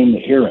prolonging the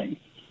hearing,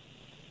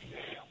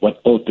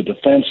 what both the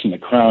defense and the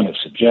Crown have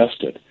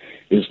suggested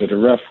is that a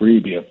referee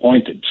be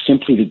appointed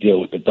simply to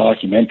deal with the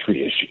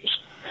documentary issues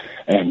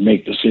and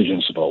make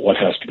decisions about what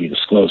has to be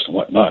disclosed and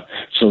what not,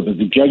 so that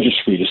the judge is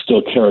free to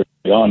still carry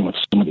on with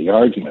some of the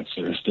arguments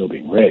that are still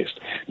being raised.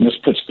 And this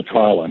puts the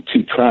trial on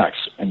two tracks,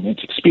 and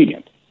it's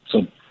expedient.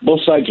 So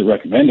both sides are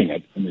recommending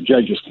it, and the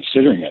judge is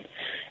considering it,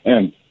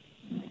 and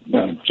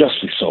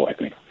justly so, I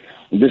think.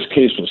 This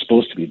case was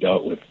supposed to be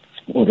dealt with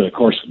over the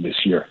course of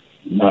this year,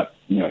 not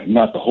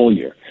the whole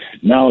year.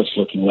 Now it's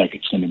looking like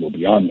it's going to go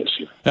beyond this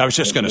year. I was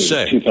just going to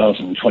say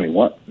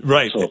 2021.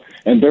 Right. So,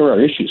 and there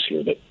are issues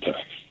here that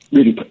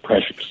really put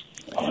pressures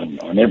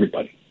on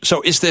everybody.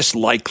 So is this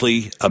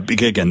likely,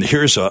 again,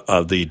 here's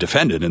the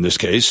defendant in this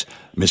case,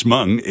 Ms.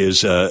 Meng, is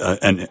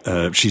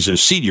she's a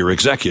senior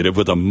executive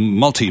with a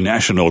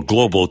multinational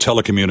global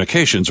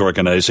telecommunications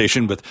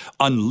organization with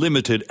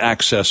unlimited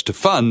access to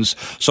funds,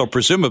 so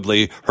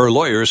presumably her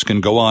lawyers can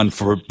go on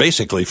for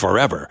basically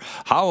forever.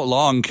 How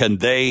long can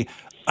they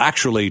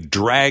actually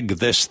drag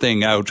this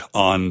thing out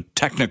on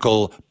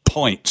technical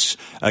points?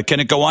 Can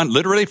it go on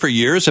literally for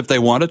years if they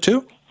wanted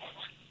to?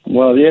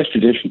 Well, the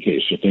extradition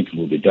case, I think,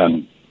 will be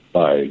done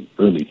by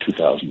early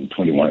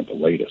 2021 at the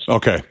latest.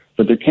 Okay.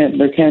 But there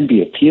can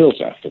be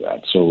appeals after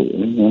that, so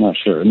we're not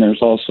sure. And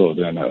there's also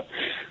then a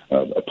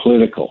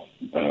political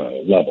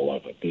level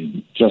of it.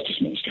 The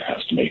Justice Minister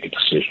has to make a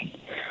decision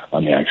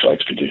on the actual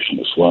extradition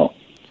as well.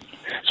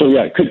 So,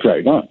 yeah, it could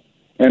drag on.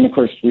 And of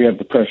course, we have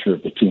the pressure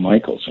of the two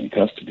Michaels in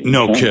custody.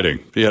 No kidding.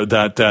 Yeah,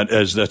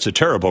 that's a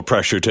terrible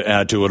pressure to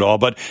add to it all.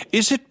 But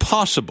is it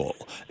possible,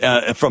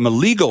 from a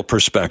legal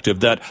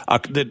perspective, that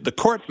the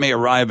court may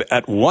arrive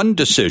at one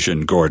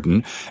decision,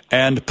 Gordon,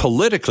 and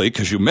politically,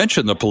 because you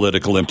mentioned the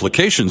political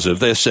implications of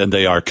this, and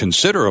they are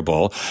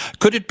considerable,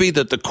 could it be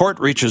that the court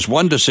reaches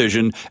one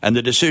decision and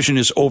the decision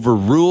is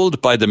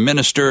overruled by the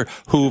minister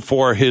who,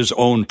 for his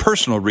own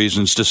personal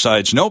reasons,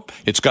 decides, nope,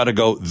 it's got to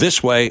go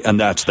this way, and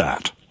that's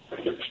that?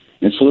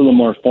 It's a little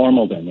more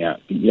formal than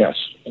that, but yes,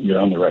 you're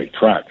on the right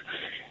track.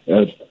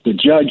 The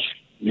judge,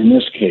 in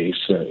this case,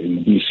 in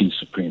the BC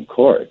Supreme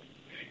Court,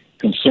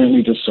 can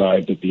certainly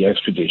decide that the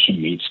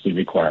extradition meets the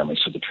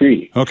requirements of the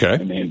treaty. Okay.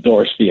 And they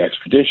endorse the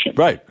extradition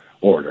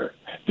order.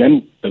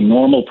 Then the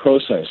normal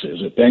process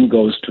is it then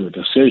goes to a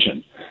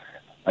decision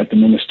at the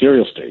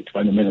ministerial stage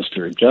by the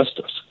Minister of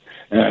Justice.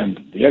 And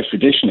the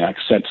Extradition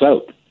Act sets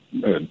out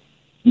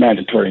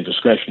mandatory and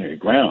discretionary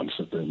grounds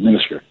that the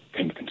minister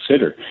can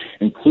consider,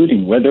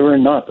 including whether or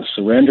not the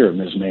surrender of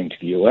Ms. Meng to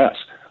the U.S.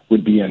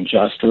 would be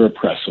unjust or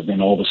oppressive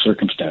in all the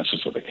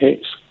circumstances of the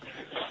case.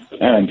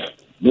 And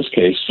this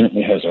case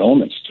certainly has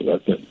elements to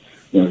it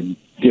that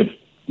give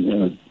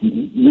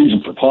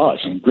reason for pause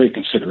and great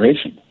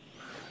consideration.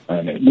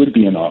 And it would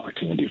be an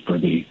opportunity for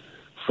the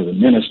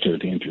minister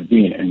to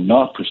intervene and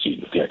not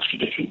proceed with the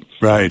extradition.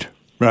 Right.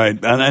 Right.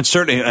 And that's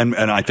certainly, and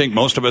I think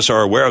most of us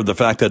are aware of the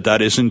fact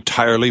that is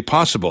entirely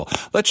possible.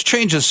 Let's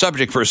change the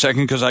subject for a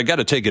second, because I got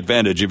to take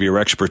advantage of your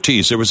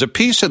expertise. There was a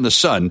piece in the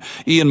Sun.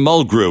 Ian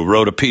Mulgrew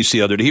wrote a piece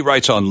the other day. He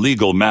writes on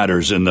legal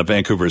matters in the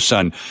Vancouver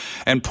Sun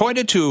and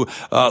pointed to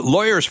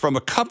lawyers from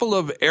a couple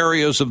of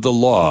areas of the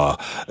law,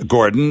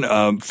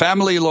 Gordon,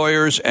 family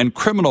lawyers and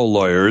criminal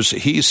lawyers,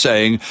 he's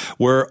saying,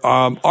 were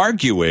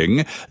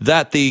arguing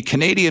that the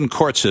Canadian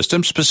court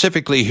system,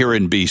 specifically here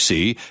in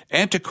BC,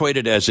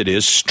 antiquated as it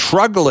is,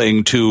 struggling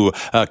to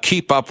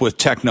keep up with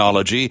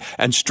technology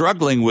and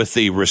struggling with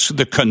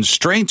the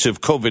constraints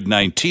of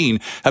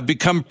COVID-19 have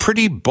become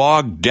pretty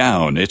bogged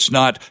down. It's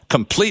not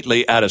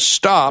completely at a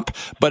stop,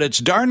 but it's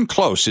darn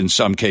close in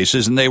some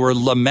cases, and they were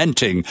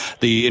lamenting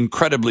the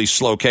incredibly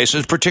slow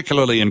cases,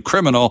 particularly in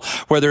criminal,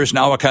 where there's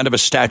now a kind of a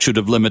statute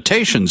of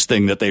limitations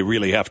thing that they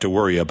really have to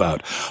worry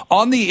about.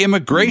 On the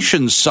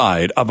immigration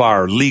side of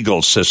our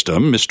legal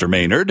system, Mr.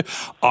 Maynard,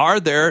 are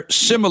there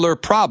similar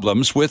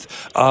problems with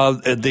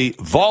the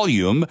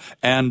volume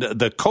and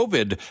the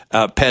COVID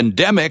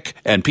pandemic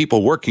and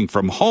people working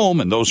from home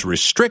and those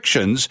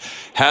restrictions?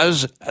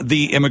 Has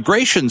the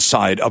immigration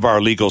side of our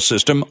legal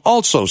system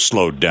also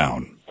slowed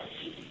down?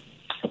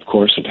 Of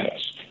course it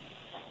has.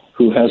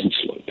 Who hasn't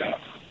slowed down?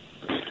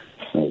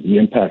 The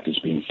impact is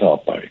being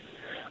felt by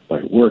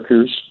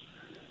workers,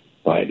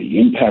 by the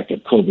impact of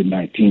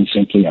COVID-19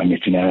 simply on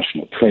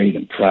international trade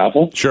and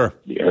travel. Sure.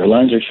 The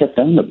airlines are shut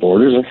down. The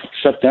borders are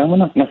shut down.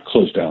 Well, not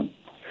closed down,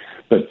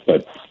 but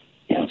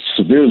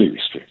severely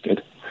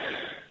restricted.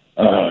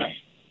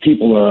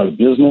 People are out of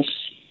business.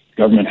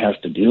 Government has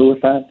to deal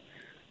with that.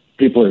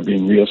 People are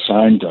being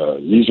reassigned.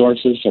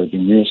 Resources are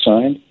being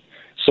reassigned.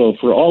 So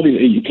for all these,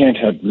 you can't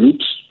have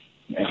groups.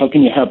 How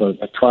can you have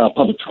a trial,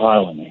 public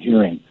trial, and a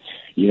hearing?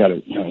 You got to,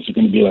 is it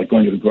going to be like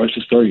going to the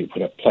grocery store? You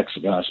put up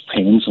plexiglass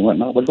panes and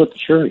whatnot. What about the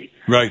jury?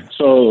 Right.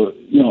 So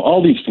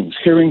all these things.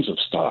 Hearings have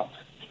stopped.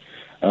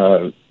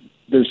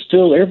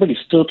 Everybody's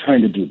still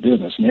trying to do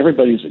business, and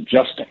everybody's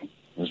adjusting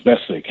as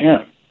best they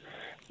can.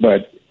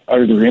 But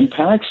are there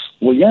impacts?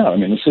 Well, yeah. I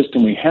mean, the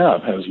system we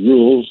have has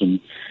rules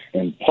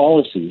and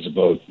policies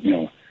about,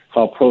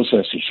 how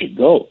processes should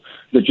go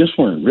that just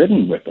weren't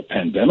written with the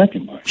pandemic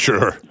in mind.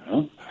 Sure.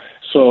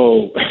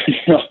 So,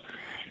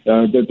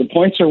 the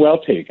points are well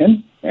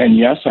taken. And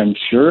yes, I'm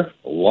sure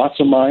lots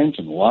of minds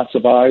and lots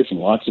of eyes and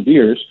lots of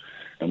ears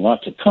and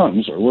lots of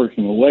tongues are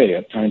working away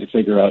at trying to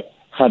figure out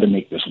how to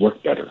make this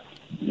work better.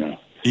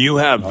 You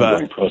have,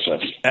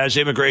 as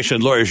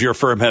immigration lawyers, your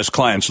firm has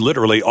clients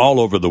literally all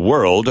over the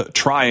world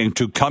trying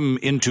to come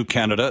into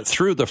Canada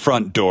through the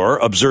front door,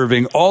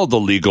 observing all the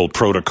legal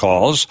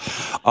protocols.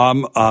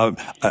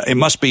 It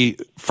must be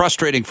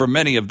frustrating for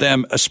many of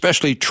them,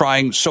 especially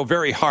trying so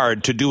very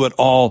hard to do it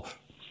all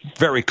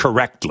very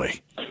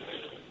correctly.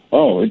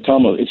 Oh,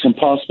 it's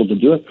impossible to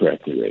do it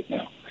correctly right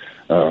now.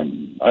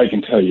 I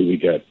can tell you we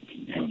get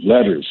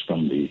letters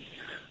from the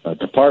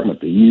department,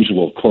 the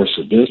usual course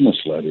of business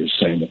letters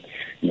saying that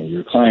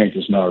your client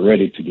is now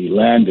ready to be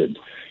landed.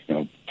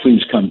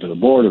 Please come to the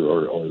border,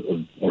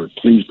 or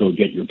please go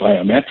get your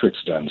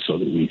biometrics done so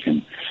that we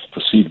can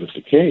proceed with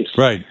the case.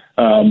 Right.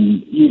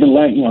 Even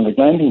like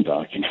landing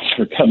documents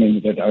are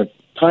coming that are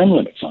time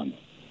limits on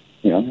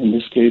them. In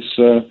this case,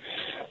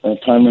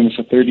 time limits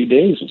of 30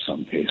 days in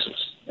some cases,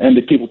 and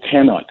the people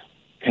cannot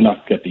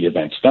get the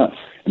events done,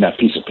 and that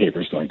piece of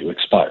paper is going to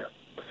expire.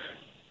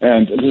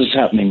 And this is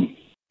happening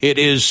It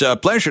is a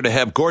pleasure to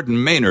have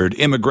Gordon Maynard,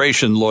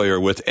 immigration lawyer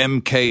with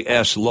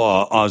MKS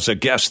Law, as a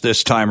guest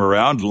this time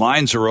around.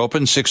 Lines are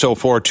open,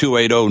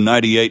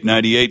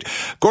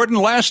 604-280-9898. Gordon,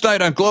 last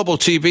night on Global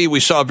TV, we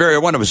saw I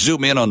want to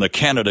zoom in on the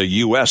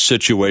Canada-U.S.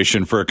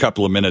 situation for a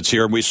couple of minutes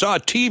here. We saw a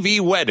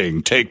TV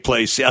wedding take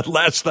place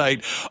last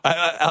night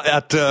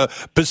at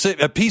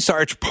Peace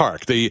Arch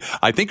Park.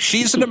 I think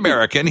she's an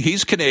American,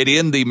 he's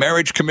Canadian. The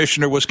marriage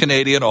commissioner was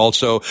Canadian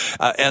also.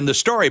 And the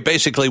story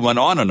basically went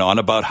on and on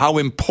about how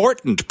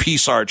important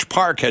Peace Arch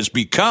Park has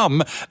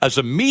become as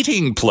a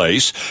meeting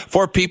place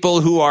for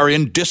people who are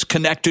in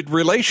disconnected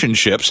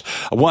relationships,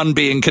 one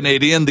being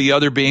Canadian, the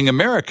other being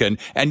American.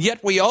 And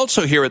yet we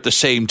also hear at the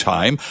same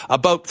time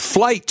about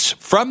flights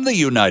from the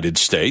United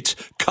States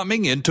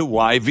coming into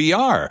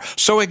YVR.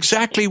 So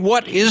exactly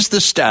what is the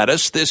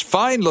status this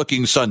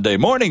fine-looking Sunday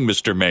morning,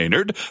 Mr.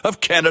 Maynard, of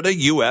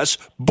Canada-U.S.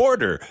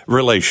 border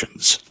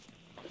relations?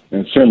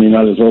 And it's certainly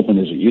not as open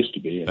as it used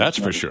to be. That's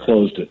for sure.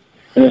 Closed it.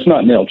 And it's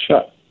not nailed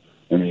shut.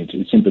 I mean,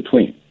 it's in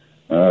between.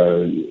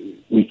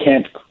 We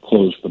can't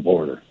close the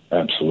border,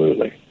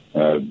 absolutely.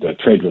 The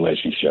trade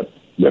relationship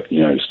with the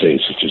United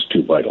States is just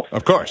too vital.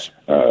 Of course.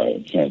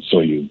 And so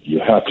you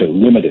have to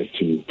limit it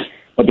to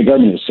what the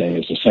government is saying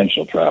is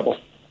essential travel.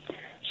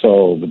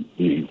 So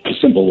the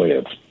simple way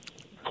of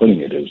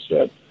putting it is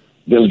that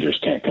visitors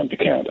can't come to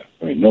Canada.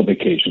 I mean, no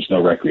vacations,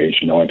 no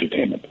recreation, no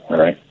entertainment, all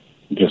right?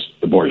 Just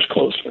the border's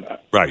closed for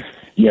that. Right.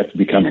 You have to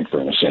be coming for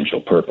an essential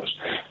purpose.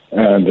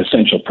 And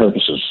essential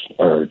purposes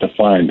are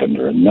defined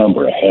under a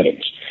number of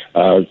headings.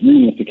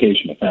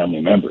 Reunification of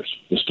family members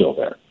is still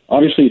there.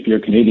 Obviously, if you're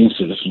a Canadian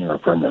citizen or a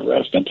permanent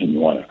resident and you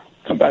want to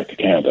come back to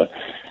Canada,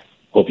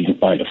 hope you can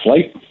find a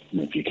flight.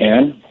 And if you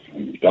can,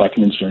 and your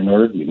documents are in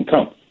order, you can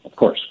come, of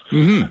course.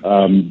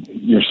 Mm-hmm.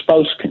 Your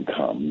spouse can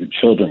come. Your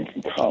children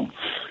can come.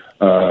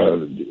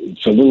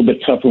 It's a little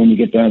bit tougher when you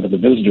get down to the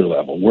visitor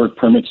level. Work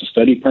permits and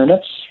study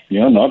permits,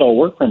 not all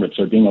work permits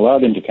are being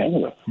allowed into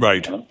Canada.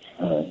 Right.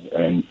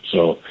 And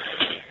so,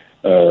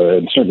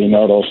 and certainly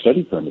not all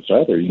study permits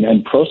either.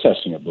 And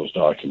processing of those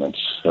documents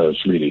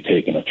has really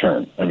taken a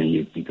turn. I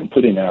mean, you can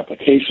put in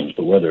applications,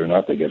 but whether or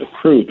not they get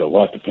approved, a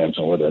lot depends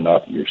on whether or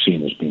not you're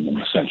seen as being an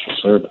essential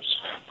service,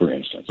 for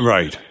instance.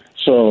 Right.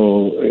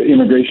 So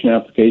immigration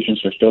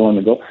applications are still on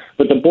the go.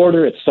 But the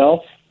border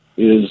itself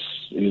is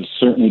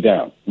certainly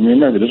down. And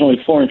remember, there's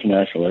only 4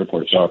 international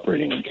airports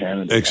operating in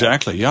Canada.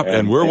 Exactly, yep,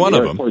 and we're one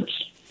of them.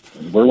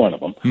 We're one of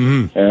them.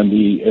 Mm-hmm. And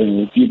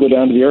if you go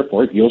down to the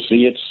airport, you'll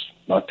see it's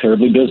not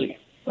terribly busy,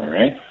 all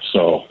right?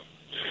 So,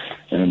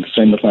 and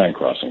same with land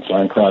crossings.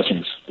 Land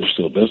crossings, they're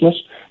still business,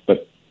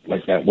 but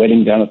like that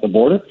wedding down at the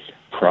border,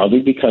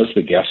 probably because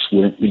the guests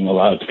weren't being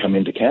allowed to come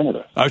into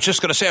Canada. I was just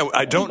going to say,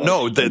 I don't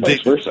know. Vice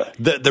versa.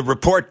 The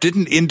report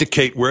didn't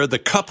indicate where the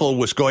couple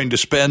was going to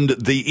spend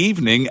the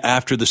evening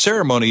after the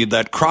ceremony.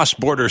 That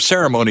cross-border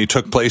ceremony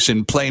took place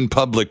in plain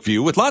public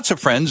view with lots of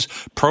friends,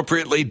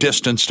 appropriately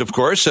distanced, of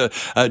course,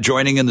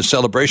 joining in the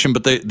celebration.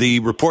 But the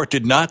report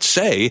did not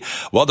say,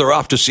 well, they're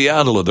off to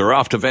Seattle or they're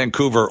off to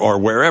Vancouver or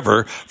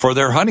wherever for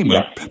their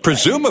honeymoon. Yeah.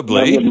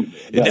 Presumably.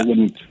 That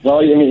wouldn't. Well,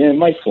 I mean, it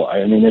might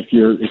fly. I mean, if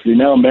you're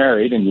now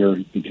married and you're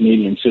the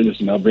Canadian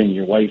citizen, now bring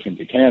your wife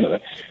into Canada,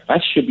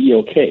 that should be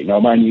okay. Now,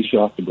 mind you,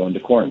 she'll have to go into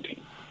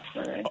quarantine.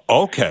 All right?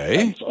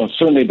 Okay. So,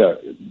 certainly,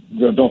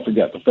 don't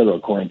forget, the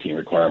federal quarantine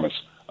requirements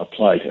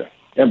apply to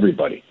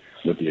everybody,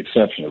 with the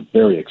exception of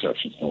very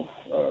exceptional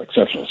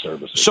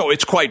services. So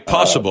it's quite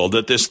possible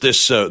that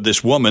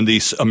this woman,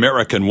 this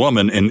American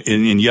woman,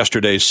 in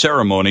yesterday's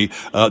ceremony,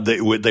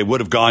 they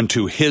would have gone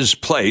to his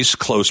place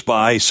close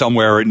by,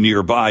 somewhere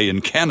nearby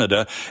in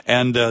Canada,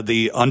 and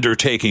the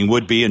undertaking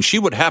would be, and she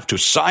would have to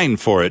sign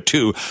for it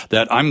too,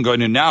 that I'm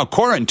going to now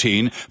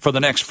quarantine for the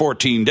next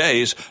 14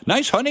 days.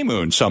 Nice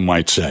honeymoon, some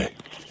might say.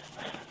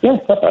 Yeah,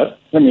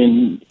 I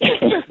mean,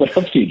 what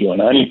else are you doing,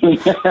 honeymoon?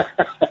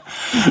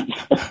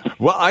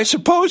 Well, I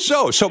suppose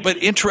so. But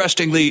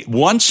interestingly,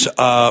 once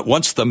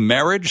the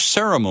marriage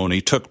ceremony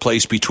took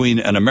place between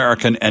an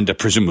American and a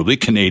presumably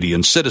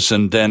Canadian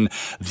citizen, then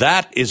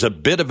that is a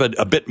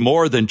bit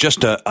more than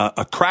just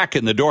a crack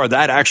in the door.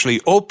 That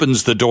actually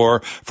opens the door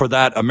for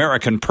that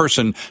American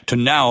person to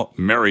now,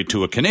 married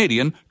to a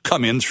Canadian,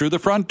 come in through the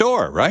front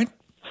door, right?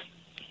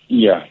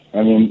 Yeah,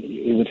 I mean,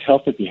 it would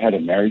help if you had a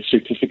marriage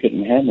certificate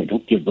in hand. They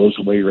don't give those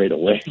away right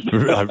away.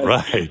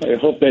 Right. I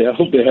hope they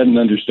had an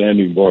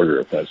understanding border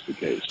if that's the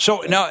case.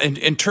 So now,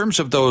 in terms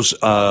of those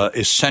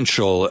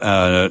essential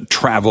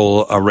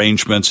travel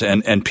arrangements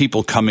and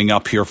people coming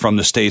up here from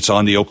the States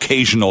on the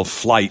occasional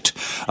flight,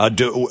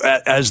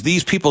 as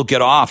these people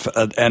get off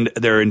and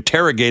they're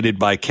interrogated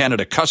by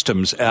Canada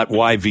Customs at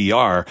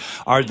YVR,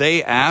 are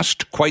they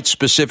asked quite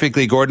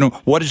specifically, Gordon,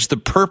 what is the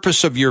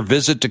purpose of your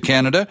visit to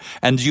Canada?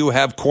 And do you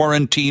have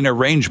quarantine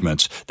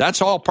arrangements?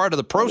 That's all part of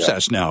the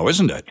process now,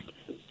 isn't it?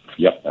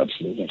 Yep,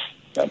 absolutely.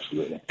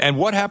 Absolutely. And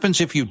what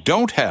happens if you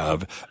don't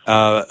have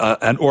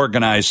an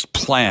organized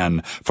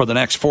plan for the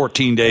next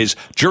 14 days,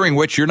 during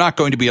which you're not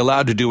going to be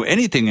allowed to do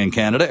anything in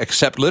Canada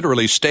except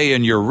literally stay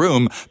in your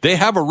room? They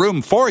have a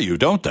room for you,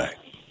 don't they?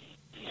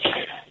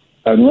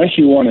 Unless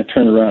you want to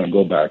turn around and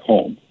go back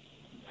home,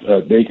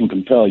 they can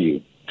compel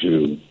you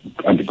to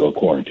undergo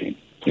quarantine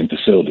in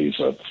facilities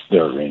of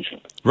their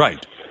arrangement.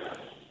 Right.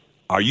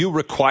 Are you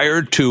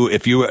required to,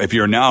 if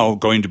you're now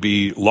going to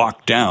be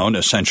locked down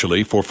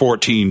essentially for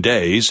 14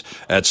 days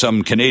at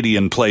some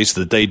Canadian place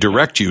that they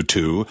direct you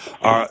to,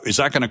 is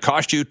that going to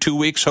cost you 2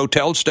 weeks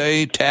hotel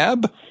stay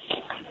tab?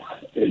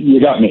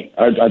 You got me.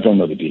 I don't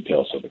know the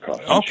details of the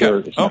cost. I'm okay. sure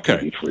it's not going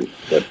to be free,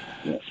 but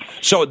yeah.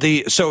 So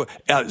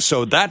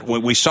that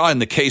what we saw in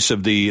the case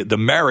of the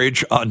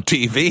marriage on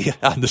TV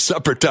on the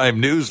supper time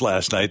news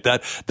last night,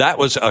 that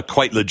was a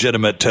quite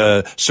legitimate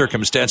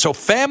circumstance. So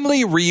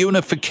family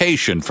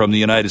reunification from the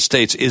United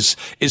States is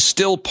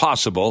still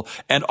possible,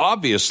 and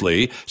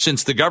obviously,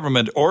 since the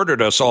government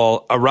ordered us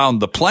all around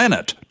the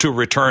planet to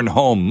return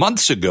home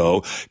months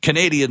ago,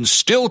 Canadians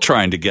still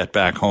trying to get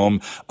back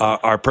home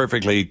are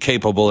perfectly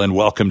capable and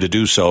welcome to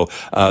do so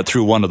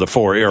through one of the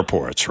 4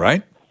 airports,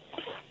 right?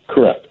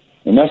 Correct.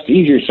 And that's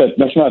easier said.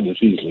 That's not as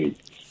easily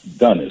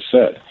done as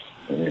said.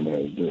 I mean,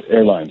 the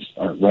airlines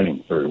aren't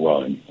running very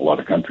well in a lot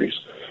of countries,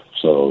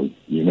 so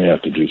you may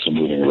have to do some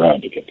moving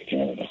around to get to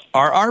Canada.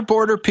 Are our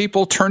border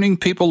people turning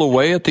people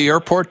away at the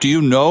airport? Do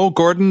you know,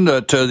 Gordon,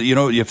 that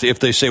if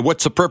they say,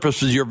 "What's the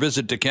purpose of your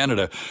visit to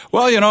Canada?"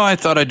 Well, I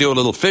thought I'd do a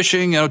little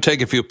fishing,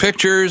 take a few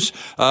pictures.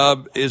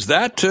 Is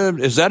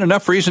that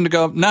enough reason to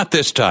go? Not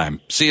this time.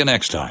 See you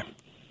next time.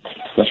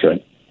 That's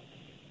right.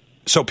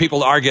 So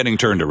people are getting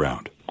turned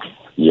around.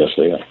 Yes,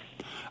 they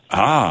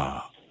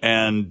are.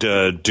 And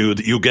do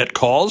you get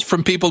calls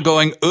from people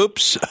going,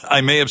 oops,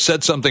 I may have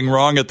said something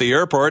wrong at the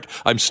airport.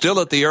 I'm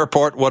still at the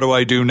airport. What do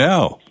I do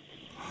now?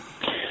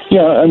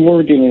 Yeah, and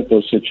we're dealing with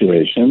those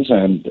situations.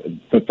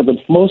 But for the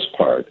most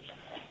part,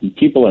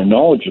 people are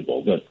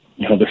knowledgeable that,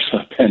 there's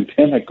a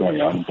pandemic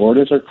going on,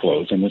 borders are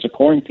closed, and there's a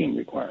quarantine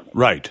requirement.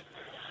 Right.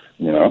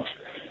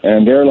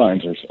 And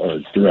airlines are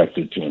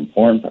directed to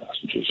inform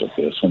passengers of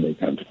this when they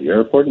come to the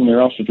airport, and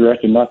they're also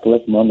directed not to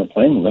let them on the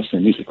plane unless they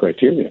meet the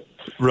criteria.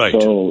 Right.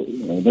 So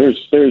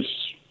there's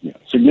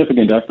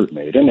significant effort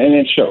made, and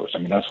it shows. I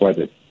mean, that's why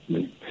the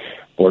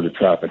border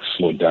traffic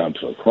slowed down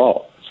to a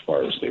crawl as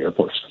far as the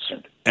airport's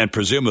concerned. And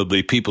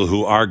presumably people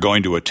who are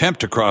going to attempt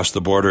to cross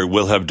the border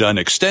will have done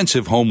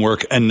extensive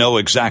homework and know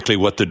exactly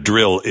what the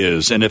drill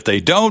is. And if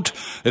they don't,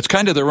 it's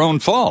kind of their own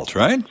fault,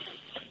 right?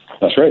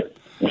 That's right.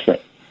 That's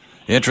right.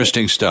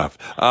 Interesting stuff.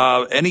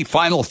 Any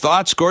final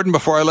thoughts, Gordon,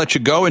 before I let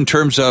you go in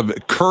terms of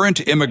current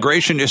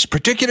immigration,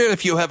 particularly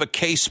if you have a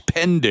case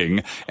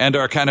pending and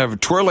are kind of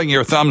twirling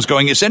your thumbs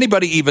going, is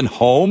anybody even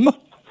home?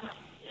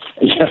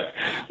 Yeah,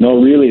 no,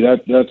 really,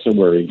 that's a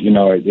worry.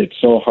 It's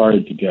so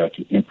hard to get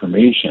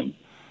information,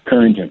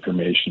 current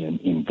information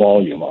in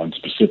volume on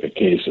specific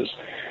cases.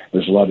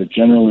 There's a lot of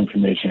general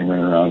information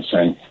running around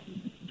saying,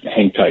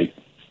 hang tight,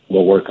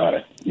 we'll work on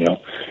it,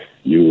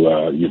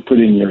 You put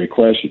in your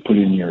request, you put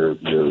in your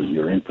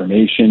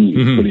information,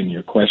 you put in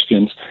your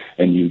questions,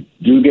 and you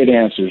do get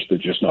answers. They're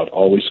just not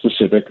always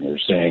specific. And they're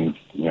saying,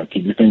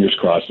 keep your fingers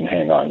crossed and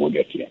hang on, we'll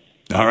get to you.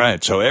 All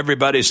right, so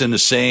everybody's in the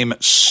same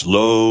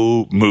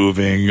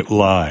slow-moving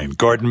line.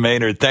 Gordon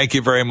Maynard, thank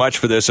you very much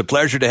for this. A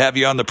pleasure to have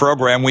you on the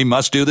program. We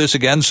must do this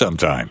again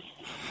sometime.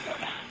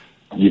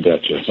 You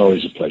betcha. It's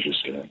always a pleasure,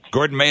 Stan.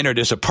 Gordon Maynard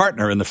is a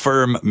partner in the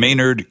firm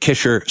Maynard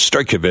Kisher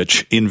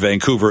Stojkovic in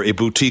Vancouver, a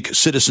boutique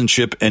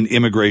citizenship and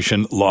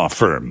immigration law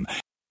firm.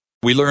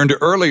 We learned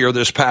earlier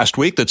this past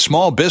week that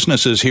small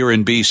businesses here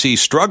in BC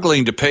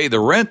struggling to pay the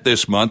rent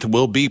this month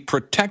will be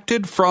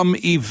protected from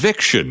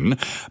eviction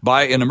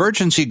by an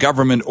emergency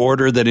government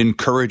order that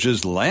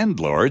encourages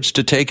landlords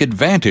to take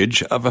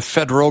advantage of a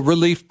federal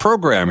relief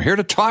program. Here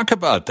to talk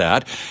about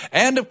that,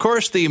 and of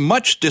course the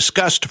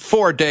much-discussed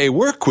 4-day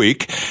work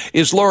week,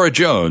 is Laura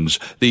Jones,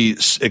 the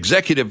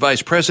Executive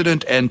Vice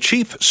President and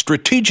Chief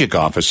Strategic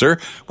Officer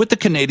with the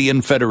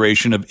Canadian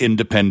Federation of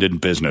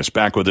Independent Business.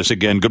 Back with us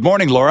again. Good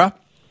morning, Laura.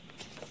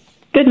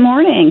 Good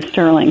morning,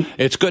 Sterling.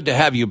 It's good to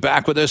have you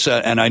back with us,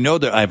 and I know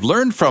that I've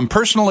learned from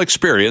personal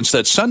experience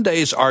that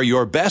Sundays are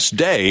your best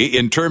day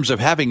in terms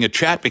of having a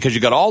chat because you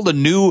got all the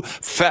new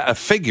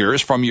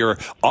figures from your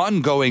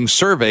ongoing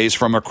surveys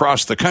from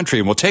across the country,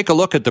 and we'll take a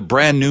look at the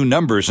brand new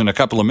numbers in a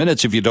couple of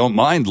minutes if you don't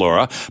mind,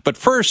 Laura. But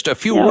first, a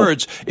few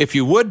words, if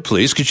you would,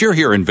 please, because you're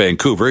here in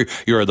Vancouver.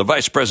 You're the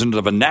vice president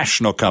of a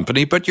national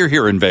company, but you're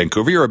here in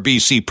Vancouver. You're a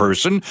BC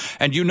person,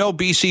 and you know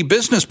BC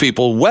business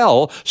people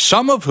well,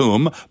 some of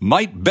whom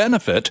might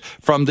benefit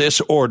from this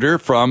order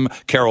from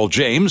Carol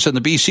James and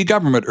the BC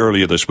government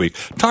earlier this week.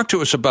 Talk to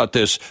us about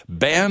this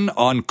ban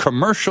on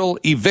commercial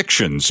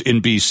evictions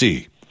in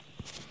BC.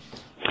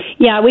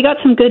 Yeah, we got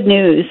some good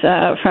news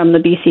from the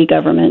BC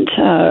government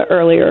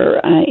earlier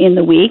in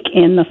the week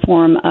in the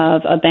form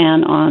of a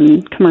ban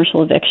on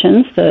commercial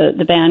evictions.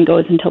 The ban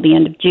goes until the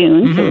end of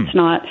June, so it's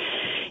not...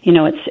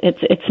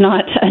 it's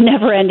not a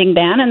never-ending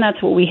ban, and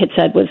that's what we had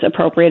said was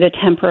appropriate, a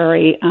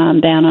temporary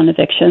ban on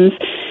evictions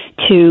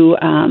to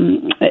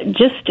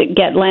just to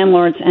get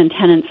landlords and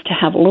tenants to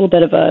have a little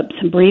bit of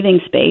some breathing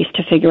space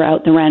to figure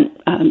out the rent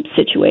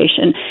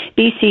situation.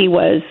 BC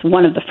was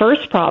one of the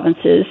first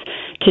provinces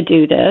to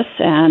do this,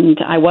 and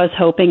I was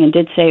hoping and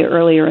did say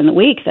earlier in the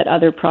week that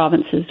other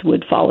provinces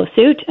would follow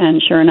suit,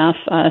 and sure enough,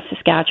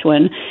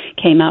 Saskatchewan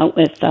came out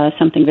with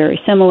something very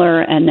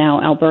similar, and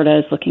now Alberta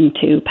is looking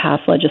to pass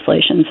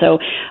legislation. So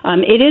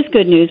it is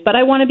good news, but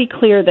I want to be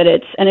clear that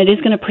it is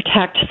going to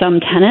protect some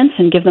tenants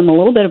and give them a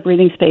little bit of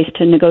breathing space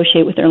to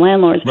negotiate with their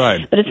landlords.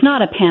 Right. But it's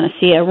not a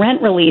panacea.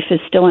 Rent relief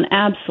is still an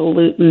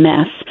absolute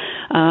mess,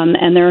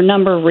 and there are a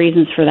number of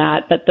reasons for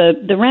that. But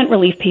the rent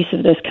relief piece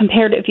of this,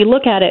 if you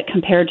look at it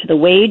compared to the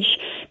wage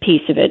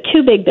piece of it,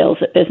 two big bills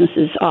that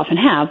businesses often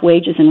have,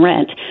 wages and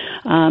rent.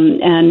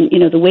 And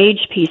the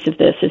wage piece of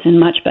this is in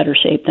much better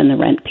shape than the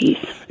rent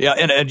piece. Yeah,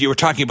 and you were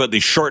talking about the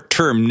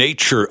short-term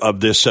nature of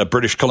this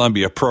British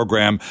Columbia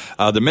program.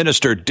 The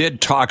minister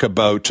did talk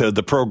about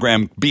the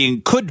program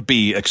could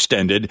be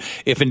extended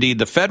if indeed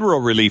the federal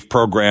relief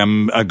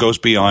program goes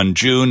beyond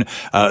June,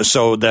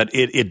 so that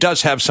it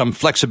does have some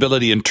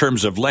flexibility in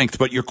terms of length.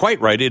 But you're quite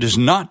right, it is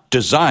not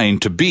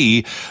designed to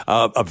be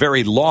a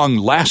very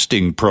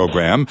long-lasting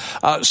program.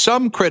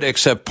 Some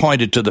critics have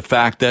pointed to the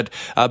fact that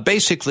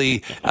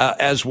basically,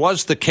 as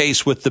was the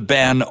case with the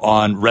ban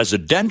on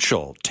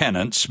residential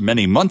tenants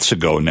many months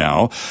ago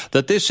now,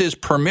 that this is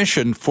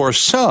permission for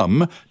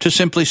some to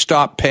simply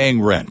stop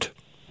paying rent.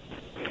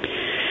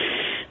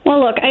 Well,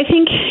 look, I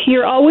think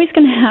you're always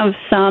going to have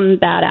some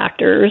bad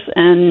actors,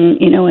 and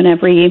in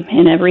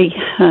every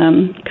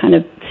kind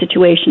of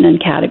situation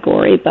and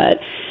category, but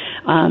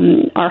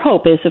our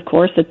hope is, of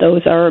course, that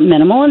those are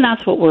minimal, and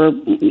that's what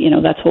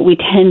that's what we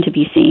tend to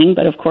be seeing.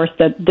 But of course,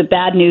 the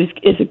bad news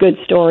is a good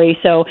story,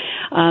 so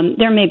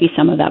there may be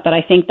some of that. But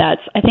I think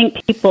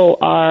people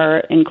are,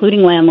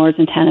 including landlords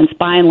and tenants,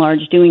 by and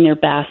large, doing their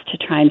best to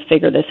try and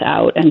figure this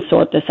out and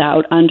sort this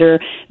out under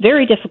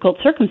very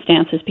difficult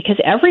circumstances because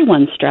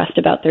everyone's stressed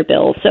about their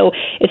bills. So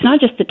it's not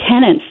just the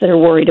tenants that are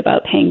worried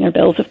about paying their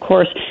bills. Of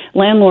course,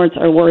 landlords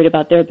are worried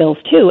about their bills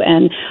too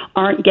and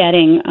aren't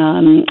getting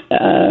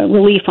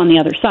relief on the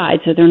other side.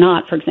 So they're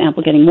not, for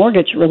example, getting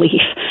mortgage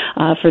relief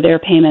for their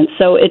payments.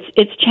 So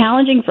it's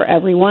challenging for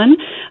everyone.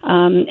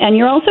 And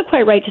you're also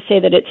quite right to say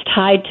that it's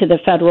tied to the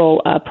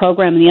federal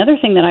program. And the other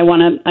thing that I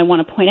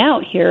want to point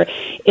out here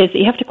is that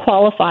you have to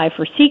qualify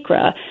for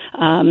CECRA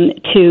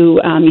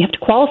you have to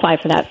qualify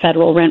for that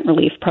federal rent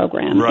relief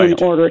program right.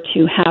 in order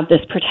to have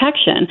this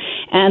protection.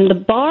 And the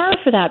bar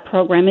for that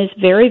program is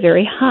very,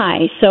 very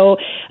high. So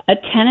a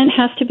tenant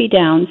has to be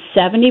down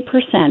 70%,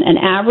 an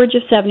average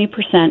of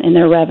 70% in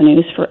their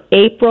revenues for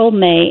April,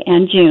 May,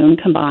 and June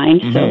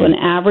combined. Mm-hmm. So an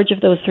average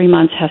of those 3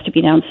 months has to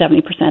be down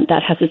 70%.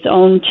 That has its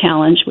own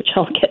challenge, which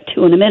I'll get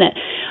to in a minute.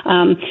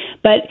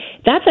 But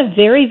that's a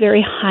very,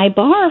 very high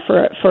bar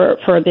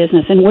for a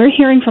business. And we're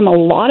hearing from a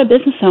lot of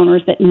business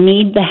owners that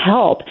need the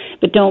help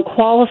but don't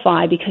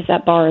qualify because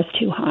that bar is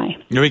too high.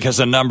 Because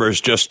the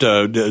numbers just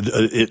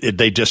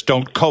they just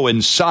don't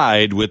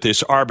coincide with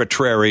this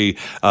arbitrary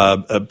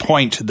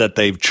point that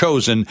they've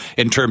chosen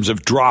in terms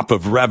of drop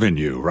of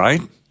revenue,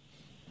 right?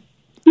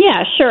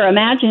 Yeah, sure.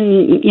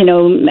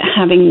 Imagine,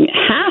 having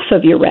half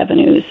of your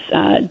revenues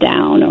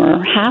down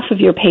or half of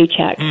your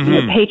paycheck, mm-hmm.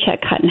 your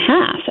paycheck cut in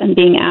half and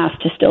being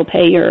asked to still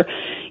pay your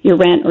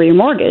rent or your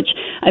mortgage.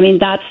 I mean,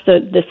 that's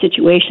the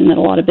situation that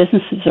a lot of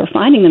businesses are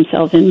finding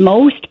themselves in.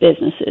 Most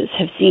businesses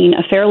have seen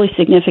a fairly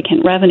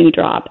significant revenue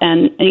drop,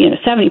 and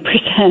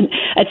 70%.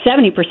 At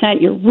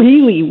 70%, you're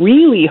really,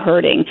 really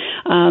hurting.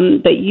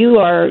 But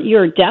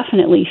you're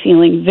definitely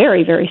feeling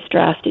very, very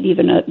stressed at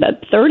even a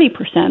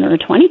 30% or a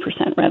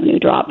 20% revenue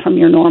drop from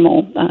your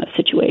normal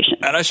situation.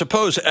 And I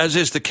suppose, as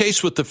is the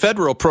case with the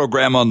federal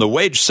program on the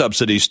wage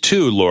subsidies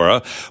too,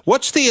 Laura,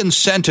 what's the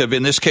incentive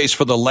in this case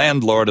for the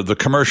landlord of the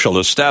commercial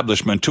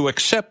establishment to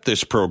accept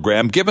this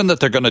program, given that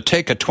they're going to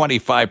take a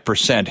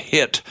 25%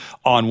 hit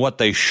on what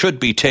they should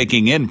be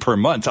taking in per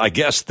month? I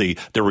guess the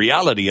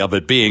reality of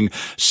it being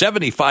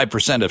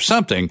 75% of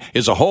something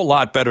is a whole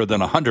lot better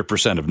than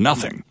 100% of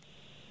nothing.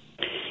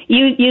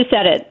 You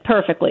said it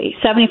perfectly.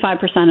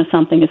 75% of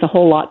something is a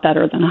whole lot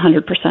better than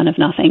 100% of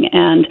nothing.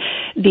 And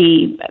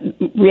the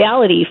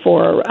reality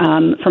for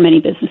many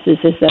businesses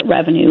is that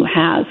revenue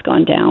has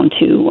gone down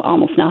to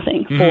almost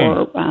nothing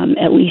for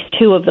at least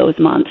 2 of those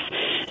months.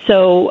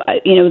 So,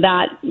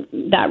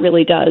 that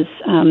really does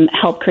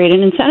help create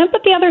an incentive.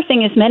 But the other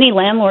thing is many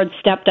landlords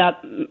stepped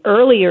up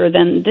earlier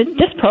than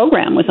this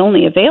program was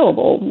only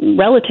available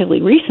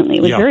relatively recently.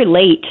 It was very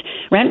late.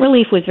 Rent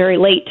relief was very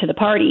late to the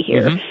party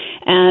here. Mm-hmm.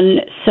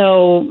 And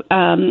so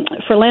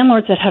for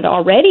landlords that had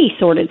already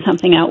sorted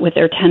something out with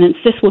their tenants,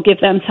 this will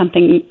give them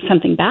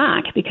something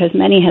back because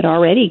many had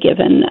already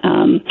given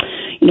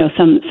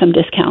some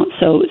discounts.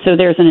 So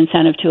there's an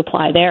incentive to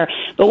apply there.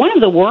 But one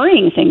of the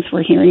worrying things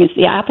we're hearing is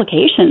the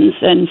applications,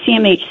 and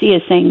CMHC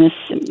is saying this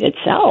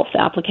itself. The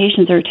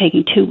applications are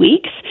taking 2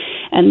 weeks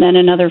and then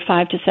another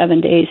 5 to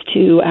 7 days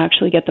to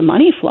actually get the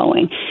money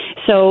flowing.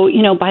 So,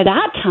 by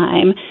that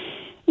time,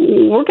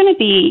 we're going to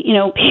be,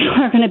 people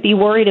are going to be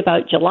worried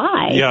about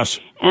July. Yes.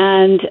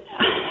 And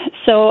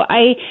so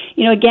I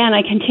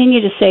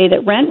continue to say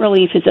that rent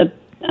relief is a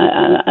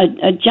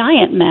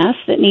giant mess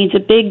that needs a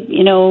big,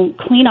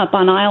 cleanup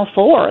on aisle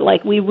 4.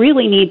 Like we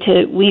really need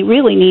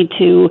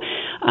to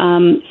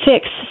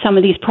fix some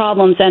of these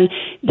problems, and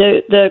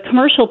the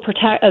commercial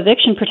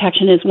eviction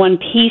protection is one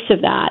piece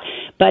of that,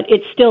 but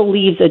it still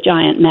leaves a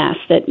giant mess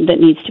that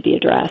needs to be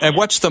addressed. And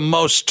what's the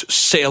most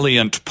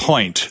salient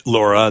point,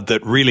 Laura,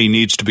 that really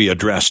needs to be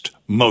addressed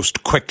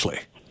most quickly?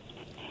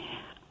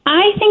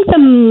 I think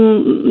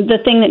the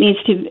thing that needs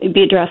to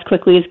be addressed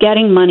quickly is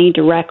getting money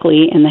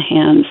directly in the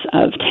hands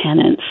of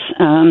tenants,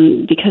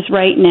 because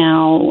right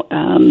now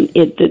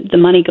the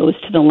money goes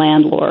to the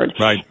landlord,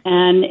 right?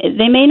 And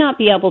they may not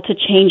be able to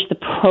change the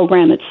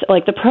program. It's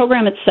like the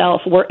program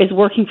itself is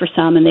working for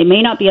some, and they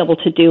may not be able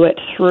to do it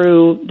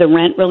through the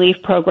rent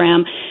relief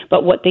program.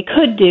 But what they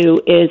could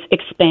do is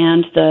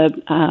expand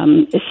the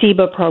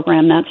CEBA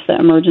program. That's the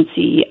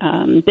emergency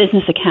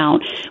business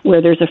account,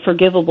 where there's a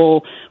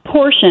forgivable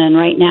portion.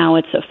 Right now,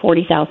 it's a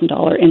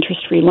 $40,000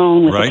 interest-free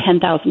loan with a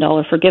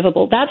 $10,000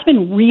 forgivable. That's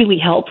been really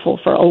helpful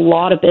for a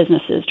lot of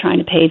businesses trying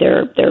to pay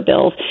their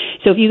bills.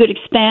 So if you could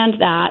expand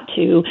that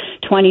to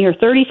 $20,000 or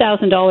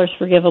 $30,000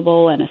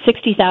 forgivable and a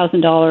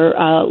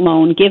 $60,000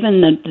 loan,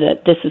 given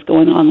that this is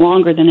going on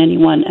longer than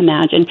anyone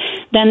imagined,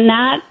 then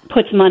that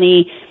puts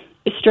money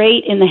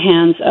straight in the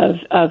hands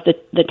of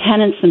the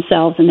tenants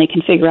themselves, and they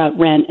can figure out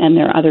rent and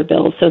their other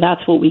bills. So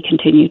that's what we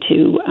continue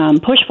to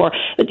push for.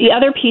 But the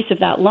other piece of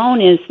that loan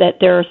is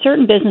that there are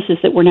certain businesses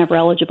that were never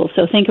eligible.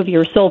 So think of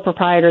your sole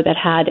proprietor that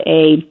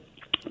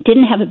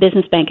didn't have a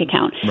business bank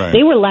account. Right.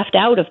 They were left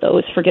out of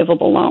those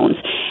forgivable loans.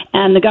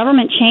 And the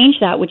government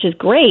changed that, which is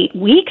great.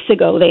 Weeks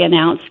ago, they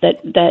announced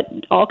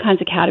that all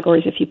kinds of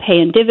categories, if you pay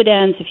in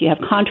dividends, if you have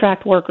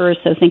contract workers,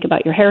 so think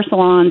about your hair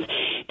salons,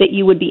 that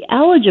you would be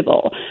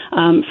eligible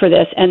for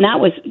this. And that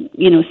was,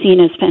 seen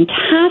as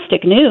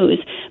fantastic news,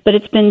 but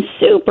it's been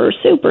super,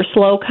 super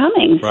slow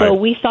coming. Right. So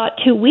we thought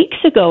 2 weeks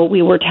ago,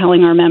 we were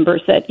telling our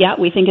members that,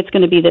 we think it's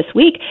going to be this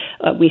week.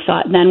 We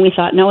thought,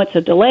 no, it's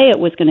a delay. It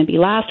was going to be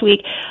last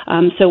week.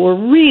 So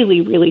we're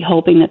really, really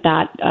hoping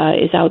that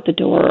is out the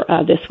door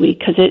this week,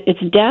 because it's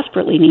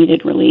desperately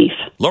needed relief.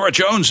 Laura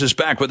Jones is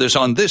back with us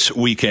on This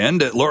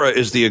Weekend. Laura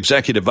is the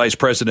Executive Vice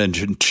President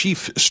and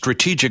Chief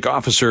Strategic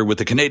Officer with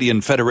the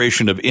Canadian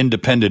Federation of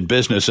Independent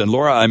Business. And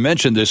Laura, I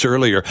mentioned this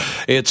earlier.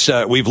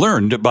 We've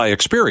learned by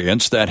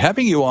experience that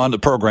having you on the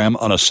program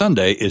on a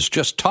Sunday is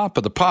just top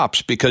of the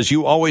pops, because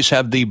you always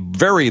have the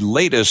very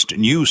latest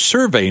new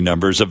survey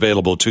numbers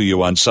available to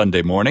you on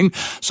Sunday morning.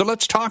 So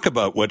let's talk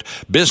about what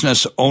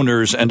business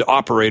owners and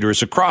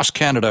operators across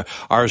Canada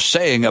are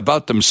saying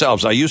about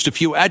themselves. I used a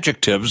few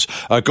adjectives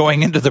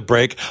going into the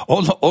break.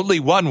 Only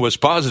one was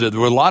positive.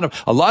 There were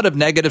a lot of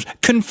negatives.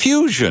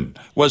 Confusion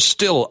was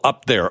still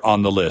up there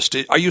on the list.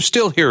 Are you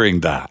still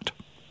hearing that?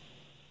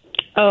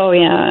 Oh,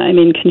 yeah. I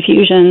mean,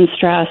 confusion,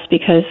 stress,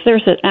 because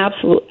there's an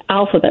absolute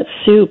alphabet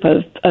soup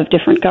of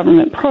different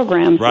government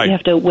programs that you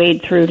have to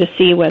wade through to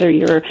see whether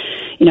you're,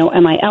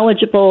 am I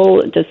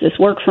eligible? Does this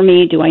work for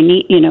me? Do I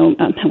need,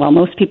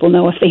 most people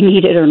know if they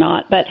need it or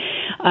not, but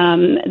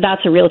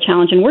that's a real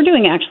challenge. And we're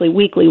doing actually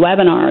weekly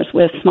webinars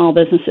with small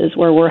businesses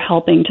where we're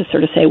helping to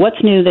sort of say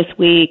what's new this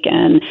week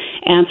and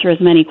answer as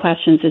many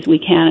questions as we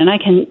can. And I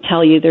can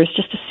tell you there's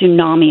just a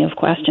tsunami of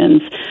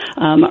questions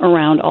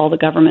around all the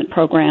government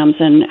programs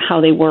and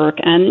how they work.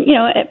 And,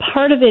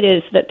 part of it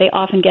is that they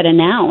often get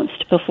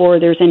announced before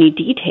there's any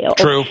details.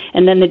 True.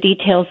 And then the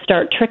details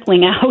start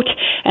trickling out.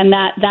 And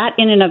that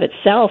in and of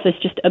itself is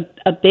just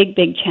a big,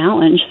 big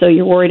challenge. So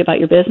you're worried about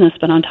your business,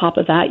 but on top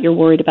of that, you're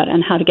worried about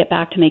and how to get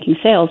back to making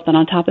sales. But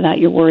on top of that,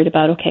 you're worried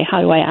about, okay,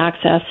 how do I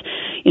access,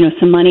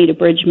 some money to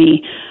bridge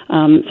me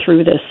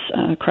through this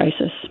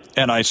crisis?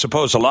 And I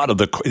suppose a lot of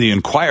the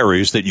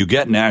inquiries that you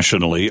get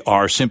nationally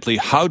are simply,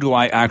 how do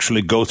I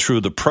actually go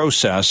through the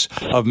process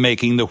of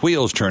making the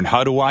wheels turn?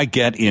 How do I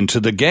get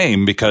into the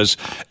game? Because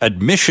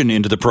admission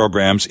into the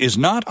programs is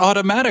not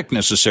automatic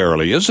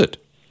necessarily, is it?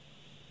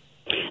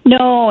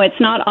 No, it's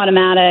not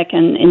automatic,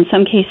 and in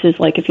some cases,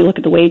 like if you look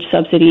at the wage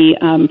subsidy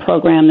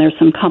program, there's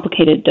some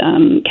complicated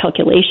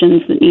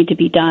calculations that need to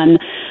be done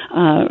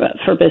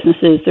for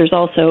businesses. There's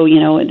also,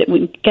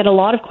 we get a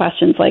lot of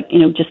questions like,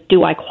 just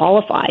do I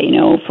qualify,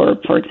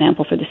 for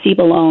example, for the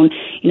CEBA loan,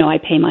 I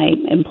pay my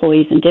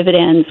employees in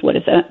dividends. What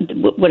does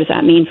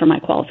that mean for my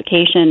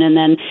qualification? And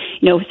then,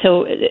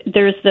 so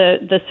there's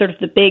the sort of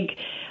the big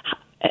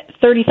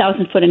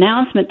 30,000-foot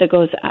announcement that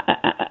goes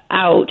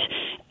out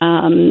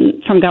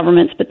from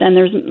governments, but then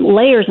there's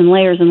layers and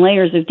layers and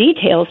layers of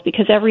details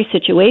because every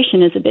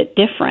situation is a bit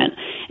different.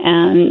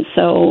 And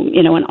so,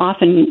 and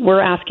often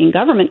we're asking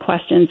government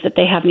questions that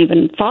they haven't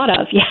even thought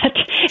of yet.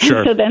 Sure.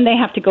 And so then they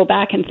have to go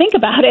back and think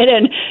about it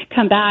and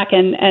come back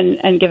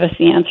and give us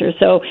the answer.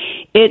 So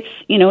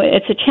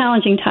it's a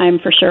challenging time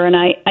for sure. And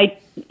I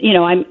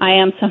I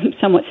am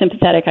somewhat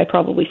sympathetic. I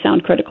probably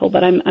sound critical,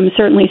 but I'm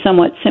certainly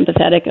somewhat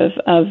sympathetic of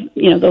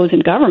those in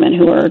government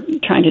who are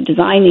trying to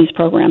design these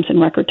programs in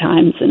record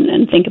times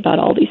and think about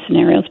all these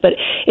scenarios. But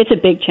it's a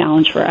big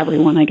challenge for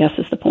everyone, I guess,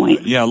 is the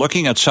point. Yeah,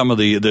 looking at some of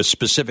the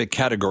specific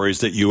categories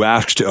that you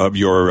asked of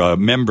your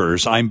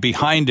members, I'm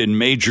behind in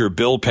major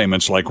bill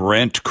payments like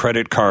rent,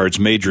 credit cards,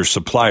 major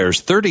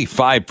suppliers.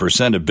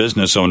 35% of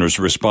business owners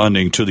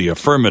responding to the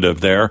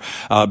affirmative there.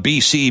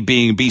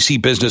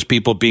 BC business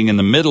people being in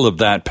the middle of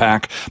that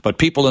pack, but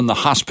people in the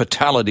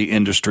hospitality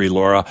industry,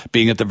 Laura,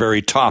 being at the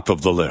very top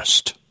of the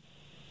list.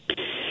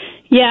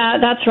 Yeah,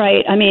 that's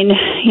right. I mean,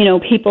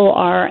 people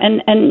are,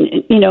 and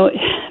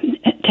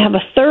to have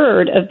a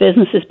third of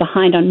businesses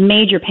behind on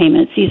major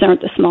payments, these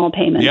aren't the small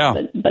payments,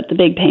 but the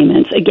big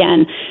payments,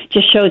 again,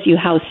 just shows you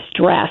how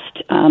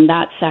stressed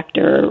that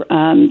sector,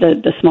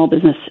 the small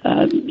business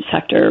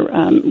sector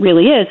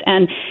really is.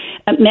 And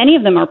many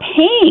of them are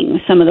paying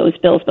some of those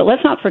bills, but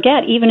let's not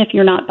forget, even if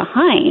you're not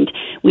behind,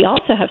 we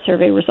also have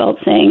survey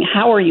results saying,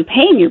 how are you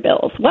paying your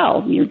bills?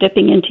 Well, you're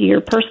dipping into your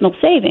personal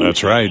savings.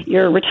 That's right.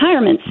 Your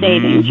retirement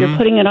savings. You're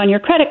putting it on your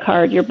credit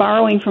card. You're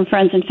borrowing from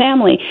friends and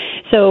family.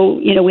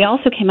 So, we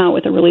also came out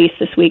with a release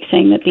this week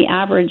saying that the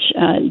average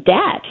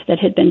debt that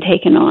had been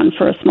taken on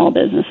for a small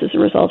business as a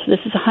result of this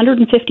is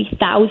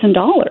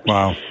 $150,000.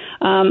 Wow.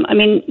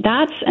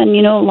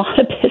 A lot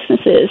of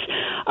businesses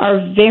are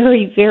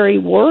very, very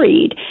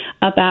worried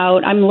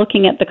about, I'm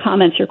looking at the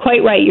comments. You're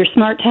quite right. You're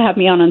smart to have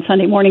me on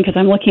Sunday morning because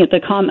I'm looking at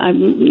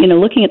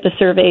looking at the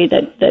survey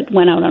that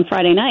went out on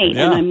Friday night,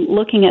 and I'm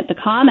looking at the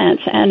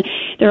comments, and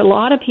there are a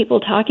lot of people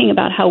talking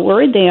about how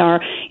worried they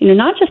are,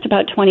 not just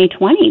about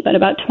 2020, but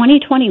about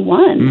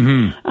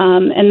 2021.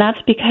 And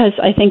that's because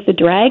I think the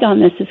drag on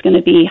this is going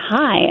to be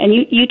high. And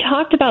you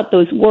talked about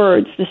those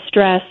words, the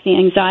stress, the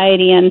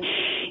anxiety, and,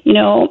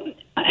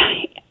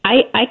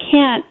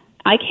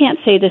 I can't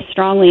say this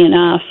strongly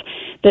enough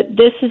that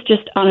this is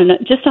just on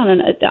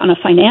a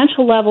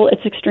financial level,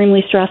 it's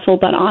extremely stressful,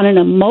 but on an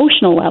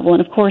emotional level,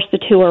 and of course the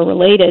two are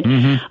related,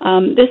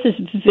 this is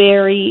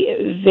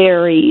very,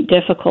 very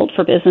difficult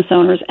for business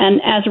owners.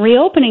 And as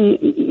reopening,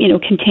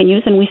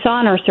 continues, and we saw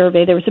in our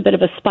survey there was a bit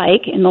of a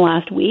spike in the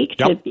last week.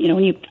 Yep.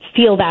 When you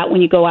feel that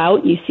when you go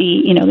out and you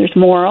see, there's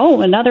more.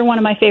 Oh, another one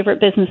of my favorite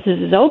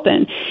businesses is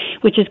open,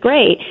 which is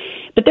great.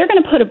 But they're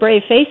going to put a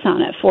brave face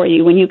on it for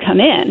you when you come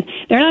in.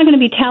 They're not going to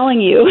be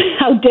telling you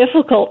how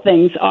difficult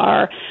things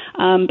are.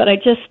 But I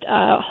just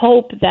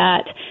hope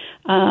that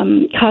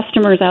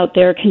customers out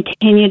there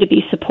continue to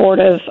be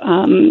supportive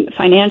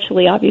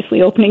financially,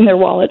 obviously opening their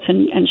wallets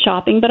and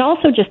shopping, but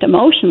also just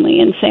emotionally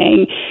and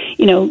saying,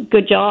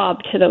 good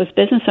job to those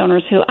business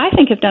owners who I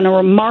think have done a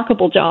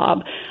remarkable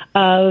job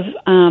of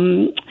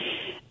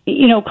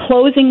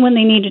closing when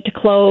they needed to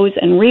close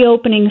and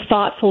reopening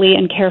thoughtfully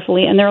and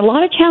carefully. And there are a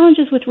lot of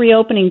challenges with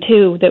reopening,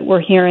 too, that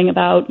we're hearing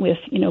about with,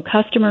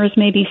 customers,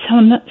 maybe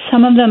some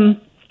of them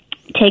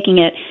taking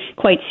it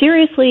quite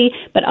seriously,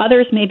 but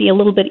others may be a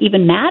little bit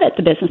even mad at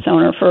the business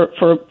owner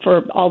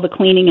for all the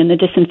cleaning and the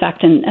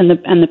disinfectant and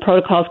the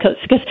protocols.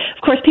 Because,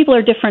 of course, people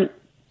are different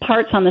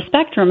parts on the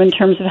spectrum in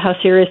terms of how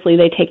seriously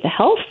they take the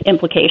health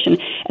implication,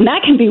 and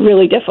that can be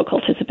really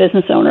difficult as a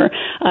business owner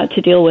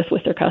to deal with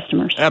their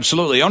customers.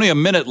 Absolutely. Only a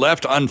minute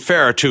left.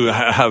 Unfair to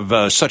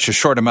have such a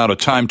short amount of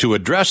time to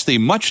address the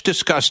much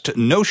discussed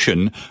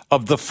notion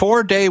of the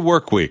 4-day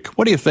work week.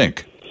 What do you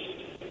think?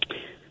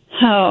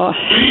 Oh,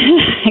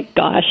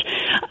 gosh.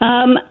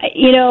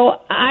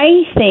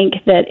 I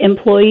think that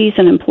employees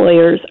and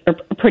employers are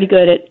pretty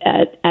good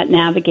at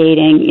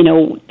navigating,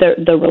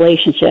 the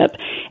relationship.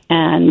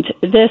 And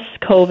this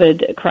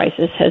COVID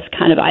crisis has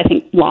kind of, I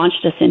think,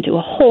 launched us into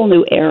a whole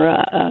new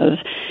era of,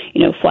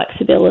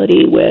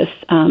 flexibility with,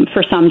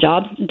 for some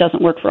jobs, it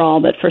doesn't work for all,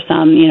 but for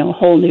some, a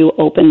whole new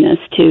openness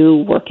to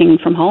working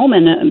from home.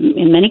 And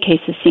in many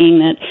cases, seeing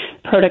that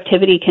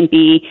productivity can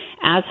be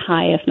as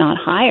high, if not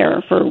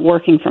higher, for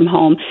working from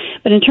home.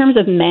 But in terms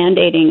of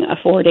mandating a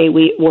 4-day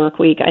work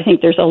week, I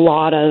think there's a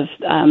lot of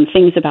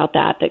things about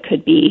that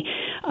could be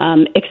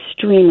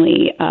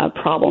extremely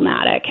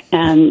problematic,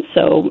 and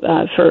so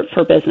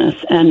for business.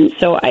 And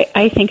so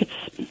I think it's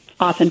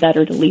often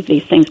better to leave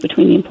these things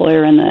between the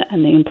employer and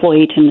the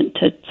employee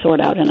to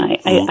sort out. And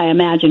I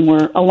imagine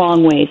we're a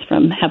long ways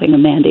from having a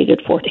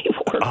mandated 4-day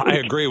work week. I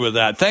agree with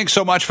that. Thanks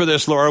so much for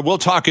this, Laura. We'll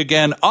talk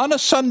again on a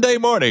Sunday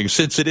morning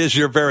since it is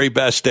your very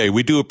best day.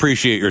 We do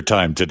appreciate your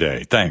time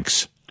today.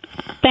 Thanks.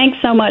 Thanks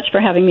so much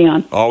for having me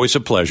on. Always a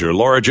pleasure.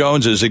 Laura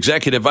Jones is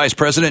Executive Vice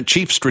President,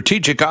 Chief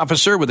Strategic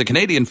Officer with the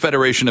Canadian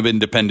Federation of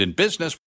Independent Business.